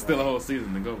 point. because there's still a whole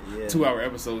season to go. Yeah. 2-hour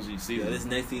episodes each Yeah, season. this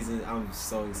next season, I'm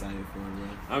so excited for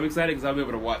it, bro. I'm excited because I'll be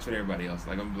able to watch with everybody else.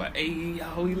 Like, I'm like, hey,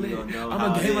 y'all, we You lit. don't know I'm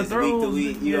how a Game it of is Thrones. week to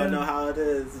week. You Yeah. don't know how it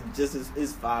is.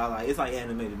 It's fine. Like it's like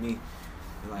animated me.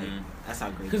 Like that's how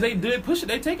great. Because they did push it.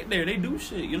 They take it there. They do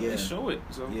shit. You know, Yeah. they show it.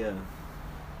 So Yeah.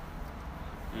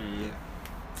 Mm. Yeah.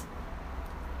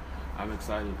 I'm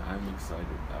excited. I don't know.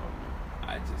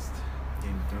 I just.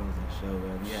 Game of Thrones that show,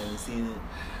 bro. If you haven't seen it,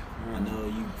 I Mm. know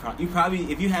you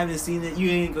probably if you haven't seen it, you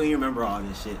ain't gonna remember all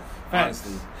this shit. Facts.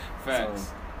 Honestly. Facts.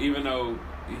 So- Even though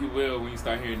he will when you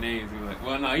start hearing names, you're like,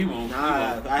 well, no, he won't.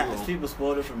 Nah, he I, won't. people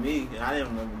spoiled it for me, and I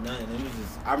didn't remember nothing. It was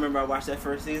just, I remember I watched that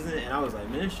first season, and I was like,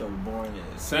 man, this show was boring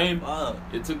as Same. fuck.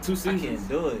 It took 2 seasons. can't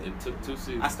do it. It took 2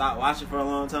 seasons. I stopped watching for a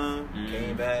long time, Mm.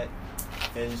 came back,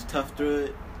 finished tough through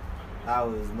it. That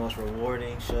was the most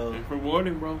rewarding show. It's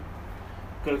rewarding, bro.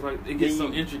 Because like it gets Then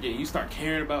so you- intricate. You start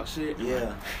caring about shit.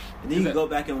 Yeah. And then you that- go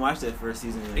back and watch that first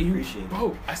season and And you, appreciate it.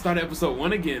 bro, I started episode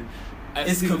 1 again. At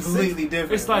It's season completely 6.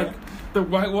 different, It's like right? the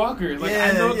White Walkers. Like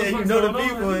yeah, I know what the yeah, you fuck's know the going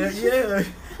people. on. Yeah.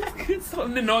 So, I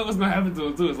didn't know it was gonna happen to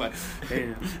him too. It's like,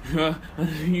 damn. You That was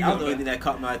the go only thing back. that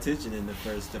caught my attention in the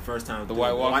first time. The through.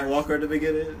 White Walker? White Walker at the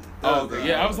beginning. Oh, okay.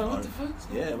 Yeah, I was like, what the fuck?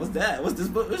 Yeah, what's that? What's this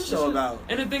book? What's this show about?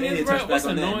 And the thing They is, didn't bro, touch what's back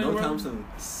on that annoying, no bro? time soon.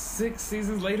 6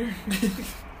 seasons later,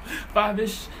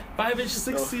 5-ish, 6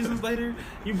 No. seasons later,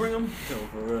 you bring them. No,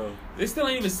 for real. They still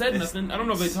ain't even said It's- nothing. I don't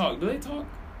know if they talk. Do they talk?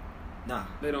 Nah.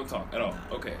 They don't talk at all.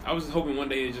 Nah. Okay. I was hoping one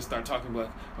day they just start talking like,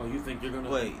 oh, you think you're gonna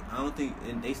Wait, I don't think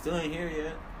and they still ain't here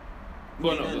yet.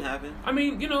 Well, It no. didn't happen. I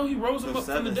mean, you know, he rose him So up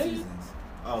from the 7 dead. seasons.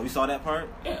 Oh, you saw that part?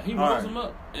 Yeah, he All rose right. him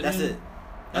up. And That's then, it.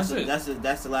 That's it.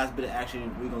 That's the last bit of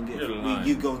action we're gonna get. You're lying.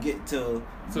 You gonna get till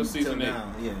season 8.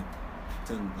 now, yeah.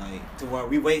 To where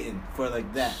we waiting for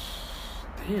like that,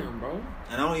 Damn, bro.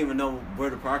 and I don't even know where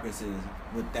the progress is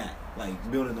with that.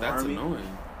 Like building the That's army.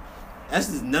 annoying. That's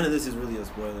just, none of this is really a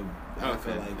spoiler. I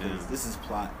feel Okay, like yeah. this is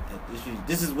plot.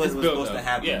 This is what It's was built supposed up. to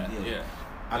happen. Yeah.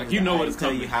 I Like, can- you know I what can is tell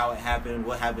coming. you how it happened,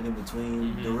 what happened in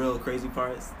between, Mhm. the real crazy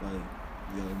parts. Like,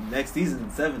 next season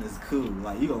 7 is cool.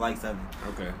 Like you gonna like 7.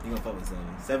 Okay. You gonna fuck with 7.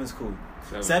 7's cool.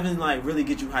 7. 7 like really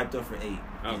get you hyped up for 8.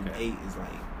 And Okay. 8 is like,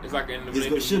 It's like in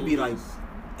the it should be like,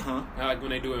 huh? how, like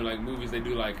when they do in like movies, they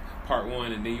do like part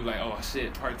 1 and then you like, oh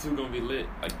shit, part 2 gonna be lit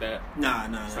like that. Nah,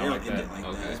 Sound they don't like end that. it like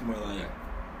Okay. that. It's more like Okay.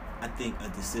 I think a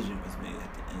decision was made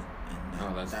at the end, and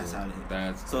Oh, that's that's cool. how it.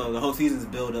 That's So the whole season's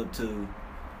build up to,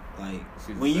 like,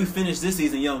 Season when you 7. finish this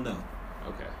season, you'll know.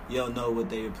 okay. You'll know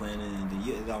what they were planning, and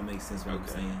it all makes sense what I'm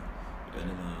Okay. saying. Yeah. And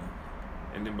then,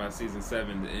 And then by season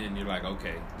 7, the end, you're like,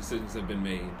 okay, decisions have been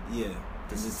made. yeah. And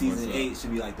This then is season what's 8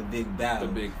 should be like the big battle.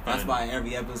 The big That's final. why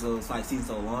every episode is like season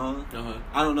so long. Uh-huh.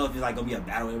 I don't know if it's like gonna be a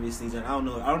battle every season. I don't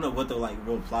know what the like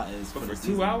real plot is. But the for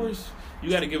season. 2 hours,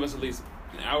 you got to give us at least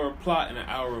an hour of plot and an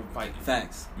hour of fighting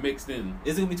Facts. mixed in.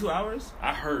 Is it gonna be 2 hours?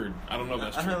 I heard. I don't know if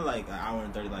that's I true. heard like an hour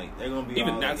and 30. Like they're gonna be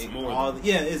Even all, that's like, more All, than-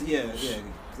 yeah, it's yeah.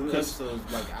 Some 'Cause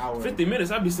episodes like an hour. 50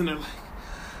 minutes, I'd be sitting there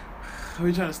like, are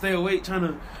we trying to stay awake?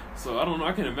 So I don't know.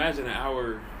 I can imagine an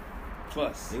hour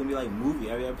plus. They're gonna be like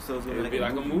movie. Every episode's gonna It would be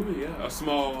like a movie, yeah. A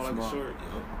small, like a Small, short,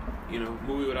 yeah. you know,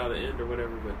 movie without an end or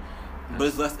whatever. But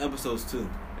it's less episodes too.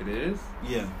 It is?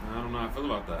 Yeah. I don't know how I feel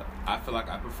about that. I feel like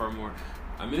I prefer more.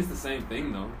 I mean, it's the same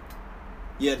thing, though.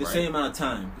 Yeah, the Right. same amount of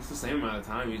time. It's the same amount of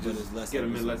time. You But just it's less get them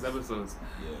in episodes. less episodes.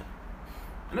 Yeah.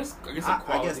 And that's, I guess, a I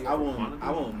quality guess I over won't. quantity.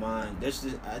 I won't mind. That's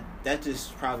just. That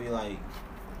just probably like.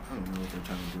 I don't know what they're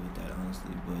trying to do with that,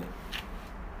 honestly. But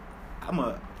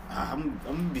I'm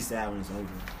gonna be sad when it's over,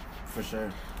 for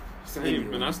sure. Same,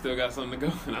 Anyway. and I still got something to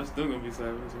go, and I'm still gonna be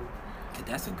 7.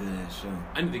 That's a good ass show.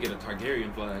 I need to get a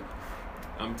Targaryen flag.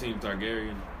 I'm Team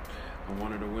Targaryen. I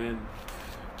want her to win.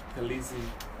 Khaleesi,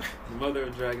 the mother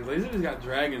of dragons. Like, she just got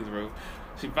dragons, bro.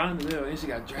 She fine as hell, and she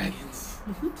got dragons.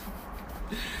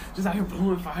 Just out here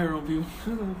blowing fire on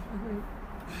people.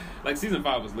 Like, season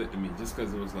 5 was lit to me, just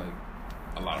because it was like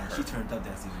a lot of her. She turned up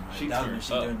that season, right? She that turned was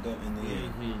when she up. turned up in the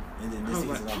end. Mhm. And then I this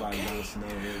was season's like, all about okay. Jon Snow,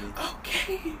 really.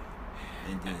 Okay.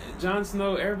 And then Jon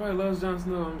Snow, everybody loves Jon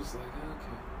Snow. I'm just like,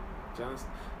 okay. Jon Snow.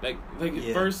 Like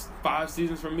Yeah. first 5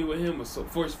 seasons for me with him was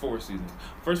first 4 seasons.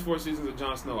 First 4 seasons of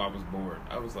Jon Snow, I was bored.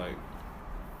 I was like,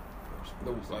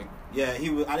 yeah, he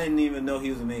was. I didn't even know he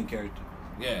was the main character.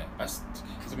 yeah,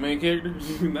 he's a main character.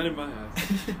 Not in my eyes.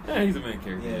 Yeah, he's a main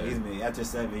character. Yeah, he's main. After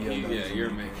 7, you're You're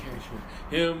a main character.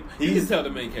 Him, you He's- can tell the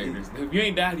main characters. If you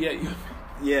ain't died yet, you.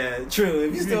 Yeah, true.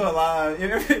 If you're still alive,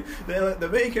 the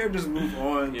main characters move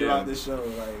on Yeah. throughout the show.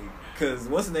 Like, cause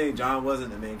what's the name? John wasn't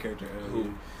the main character earlier.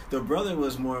 Who? The brother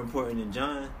was more important than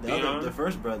John. The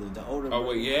first brother, the older. Oh brother.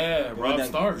 wait, yeah, The one Rob that-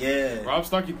 Stark. Yeah. Rob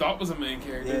Stark, you thought was a main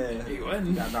character. Yeah. He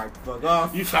wasn't. Got knocked the fuck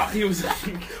off. You thought he was.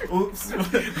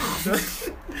 Oops.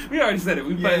 We already said it.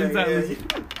 We played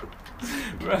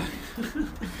Bro.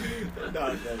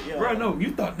 Bro, no,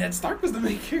 you thought Ned Stark was the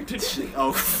main character. Oh.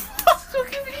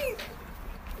 Look at me.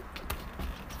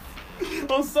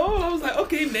 On Soul, I was like,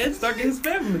 okay, Ned Stark and his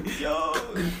family. Yo,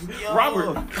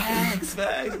 Robert. Facts.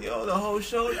 Yo, the whole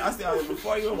show. I see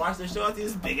before you even watch the show, I see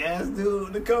this big ass dude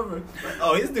on the cover. Like,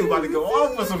 oh, this dude about to go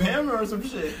off with some hammer or some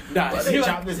shit. Nah, But they he like-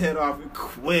 chopped his head off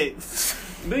quick.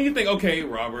 Then you think, okay,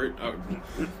 Robert,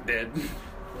 dead.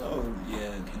 Oh yeah,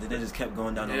 and then they just kept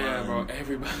going down the Yeah, line. bro,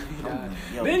 everybody died.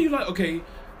 Yo. Then you like, okay,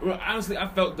 well, honestly, I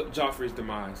felt Joffrey's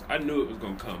demise. I knew it was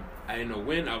gonna come. I didn't know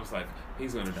when. I was like,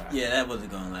 he's gonna die. Yeah, that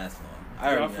wasn't gonna last long.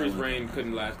 I already Joffrey's know. reign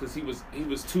couldn't last because he was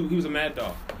a mad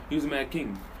dog. He was a mad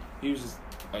king. He was just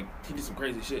like he did some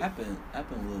crazy shit. Happened a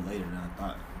little later than I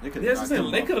thought. They could Yeah, that's what I'm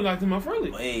saying. They could have knocked him off early.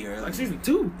 way early. Like season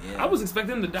 2. Yeah. I was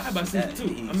expecting him to die by season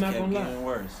 2. I'm not gonna lie. Getting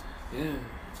worse Yeah.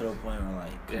 to the point where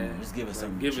like, come on, just give us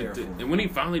something give cheerful. it. And when he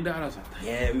finally died, I was like,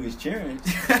 Yeah, we was cheering.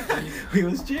 we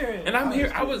was cheering. and I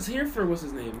cheering. was here for what's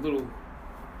his name, the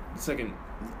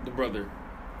brother.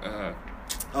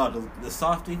 Oh, the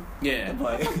softy. Yeah, Boy.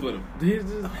 I fucked with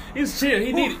him. He's chill.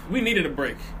 We needed a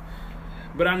break,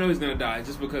 but I know he's gonna die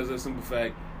just because of the simple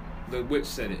fact. The witch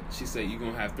said it. She said you're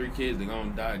gonna have 3 kids. They're gonna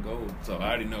die gold. So I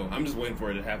already know. I'm just waiting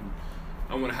for it to happen.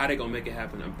 I wonder how they gonna make it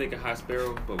happen. I'm thinking High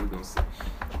Sparrow, but we're gonna see.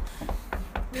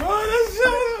 Oh, this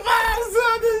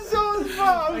show is is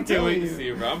fire. I can't wait to see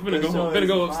it, bro. I'm gonna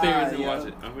go upstairs and watch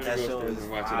it. I'm gonna go upstairs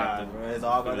and watch it after. Bro. It's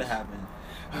all about to happen.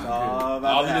 It's Okay. all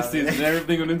about All to in this happen. season,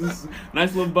 everything on this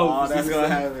nice little boat. Oh, for that's season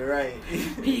gonna 7. happen, right?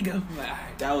 Here you go. I'm like, all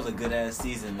right. That was a good ass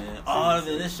season, man. All of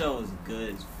it. This show was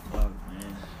good as fuck,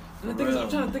 man. And the thing is, I'm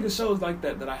trying to think of shows like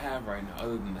that I have right now.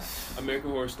 Other than that,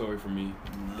 American Horror Story for me.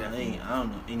 No, I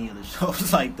don't know any other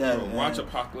shows like that. Bro, man. watch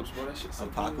Apocalypse, bro. That shit's so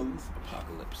Apocalypse? good.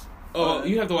 Apocalypse. Oh,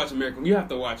 you have to watch American. You have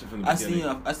to watch it from the I beginning.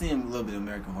 seen a little bit of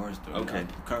American Horror Story. Okay.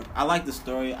 I like the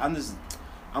story. I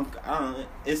don't know.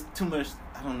 It's too much.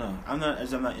 I don't know. I'm like,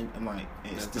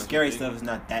 That's the not scary your thing? stuff is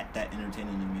not that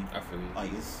entertaining to me. I feel you.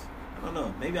 Like I don't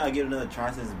know. Maybe I'll give it another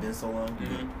try since it's been so long.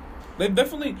 Mhm. They've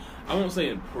definitely, I won't say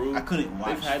improved. I couldn't watch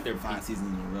They've had their 5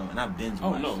 seasons in a row, and I binge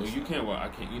Oh watched no, this you stuff. can't watch. I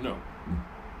can't. You know,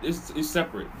 it's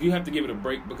separate. You have to give it a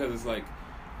break because it's like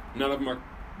none of them are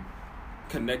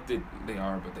connected. They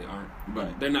are, but they aren't. But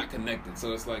Right. they're not connected.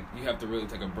 So it's like you have to really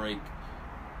take a break.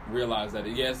 Realize that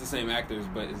it's the same actors,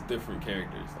 but it's different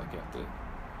characters. Like you have to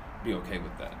be okay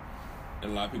with that.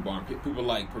 And a lot of people aren't. People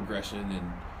like progression,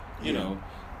 and you Yeah. know,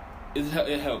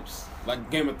 it helps. Like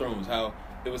Game of Thrones, how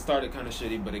it was started kind of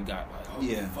shitty, but it got like, oh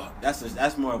Yeah, fuck.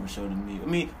 that's more of a show than me. I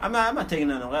mean, I'm not taking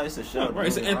nothing away. It's a show. Right,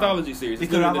 it's an Don't get me wrong. anthology series. It's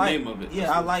Because I literally like the name of it. Yeah,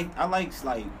 That's I like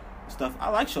stuff. I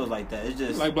like shows like that. It's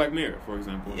just like Black Mirror, for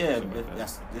example. yeah, Stuff like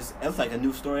that. that's like a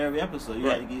new story every episode. You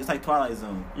Right. gotta it's like Twilight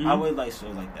Zone. Mhm. I always like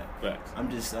shows like that. Facts.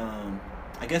 I'm just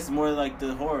I guess more like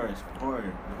the horror The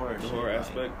shit. horror Like,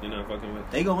 aspect, you're not fucking with.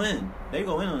 They go in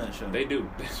on that show. They do.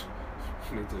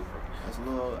 They do, bro. That's a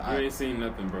little. You ain't seen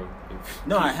nothing, bro.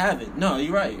 No, I haven't. No,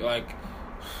 you're right. Like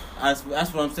That's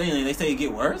what I'm saying. They say it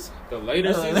get worse. the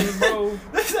later seasons, bro.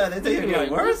 They say it You're get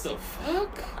like, worse. what the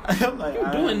fuck, I'm like, You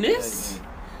I doing don't- this?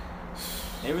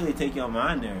 They really take your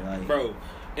mind there, like bro?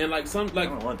 And like I like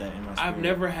don't want that in my. I've spirit.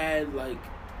 never had like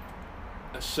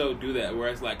a show do that where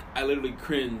it's like I literally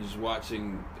cringe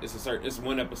watching. It's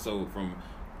one episode from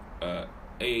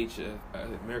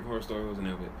American Horror Story was in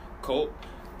there with Cult,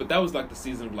 but that was like the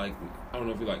season of like I don't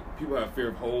know if you like people have fear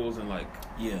of holes and like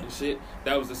Yeah. shit.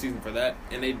 That was the season for that,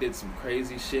 and they did some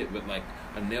crazy shit with like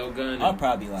a nail gun. I'll And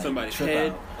probably like somebody's trip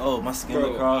head. out. Oh, my skin Bro,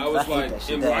 look crawl. I was hate like, that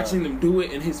shit and that watching hard. them do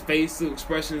it, and his facial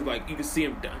expressions, like you could see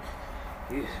him done.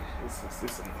 Yeah,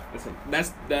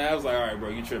 I was like, all right, bro,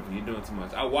 you tripping? You're doing too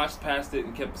much. I watched past it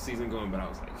and kept the season going, but I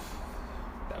was like,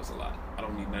 that was a lot. I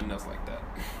don't need nothing else like that.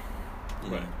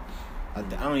 Yeah. I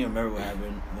don't even remember what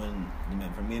happened when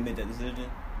for me to make that decision,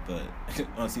 but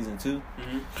on season 2,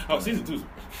 Mm-hmm. Oh, season 2's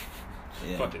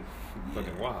yeah, fucking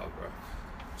wild, bro.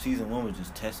 season 1 was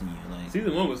just testing you. Like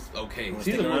Season 1 was okay. Was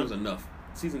Season sticking 1 around? was enough.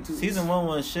 Season 2. Season 1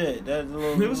 was shit. That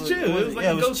little, It was chill. It was like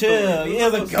yeah, a it was ghost chill. story. Yeah,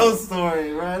 it was a ghost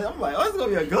story, right? I'm like, oh, it's gonna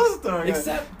be a ghost story.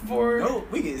 Except for no,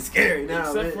 we getting scary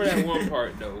now. except man. for that one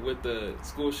part though with the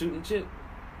school shooting shit.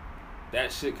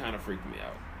 That shit kind of freaked me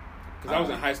out because I was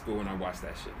in high school when I watched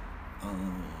that shit.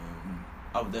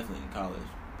 I was definitely in college,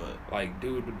 but Like,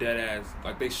 dude, with dead ass,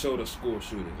 like they showed a school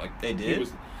shooting. Like They It did?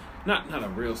 was not a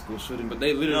real school shooting, but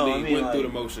they literally No, I mean, went through the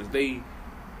like- motions. They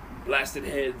blasted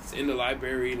heads in the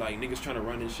library, like niggas trying to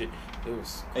run and shit. It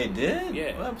was. they did.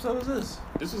 Yeah. What episode was this?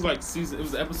 This was like season. It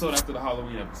was the episode after the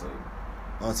Halloween episode.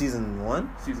 On season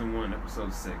 1. Season 1,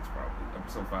 episode 6, probably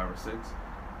episode 5 or 6.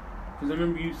 Because I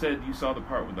remember you said you saw the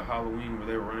part with the Halloween where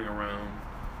they were running around.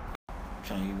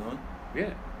 Trying to get going.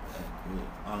 Yeah.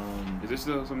 Cool. Is there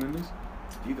still something in this?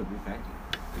 You could repack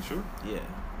it. You sure? Yeah.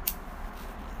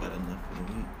 Got enough for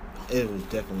the week. It was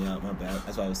definitely out. My bad.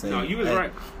 That's what I was saying. No, you was I-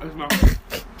 right. That's my.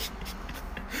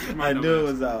 I knew it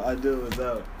was out.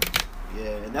 Yeah,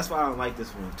 and that's why I don't like this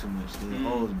one too much. The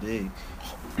hole is big.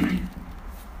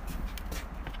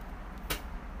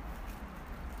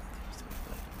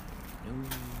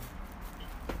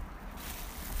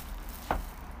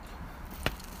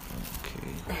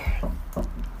 Okay.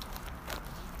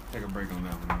 Take a break on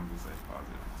that one. I'm just say pause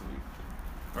it until we.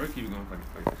 Or keep it going.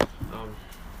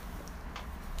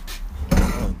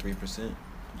 I'm on 3%. So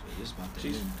just about to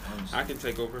Jeez. end, honestly. I can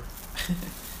take over. Damn.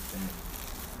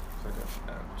 So I got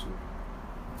app too.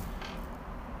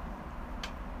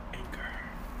 Anchor.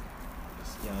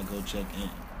 Y'all go check in.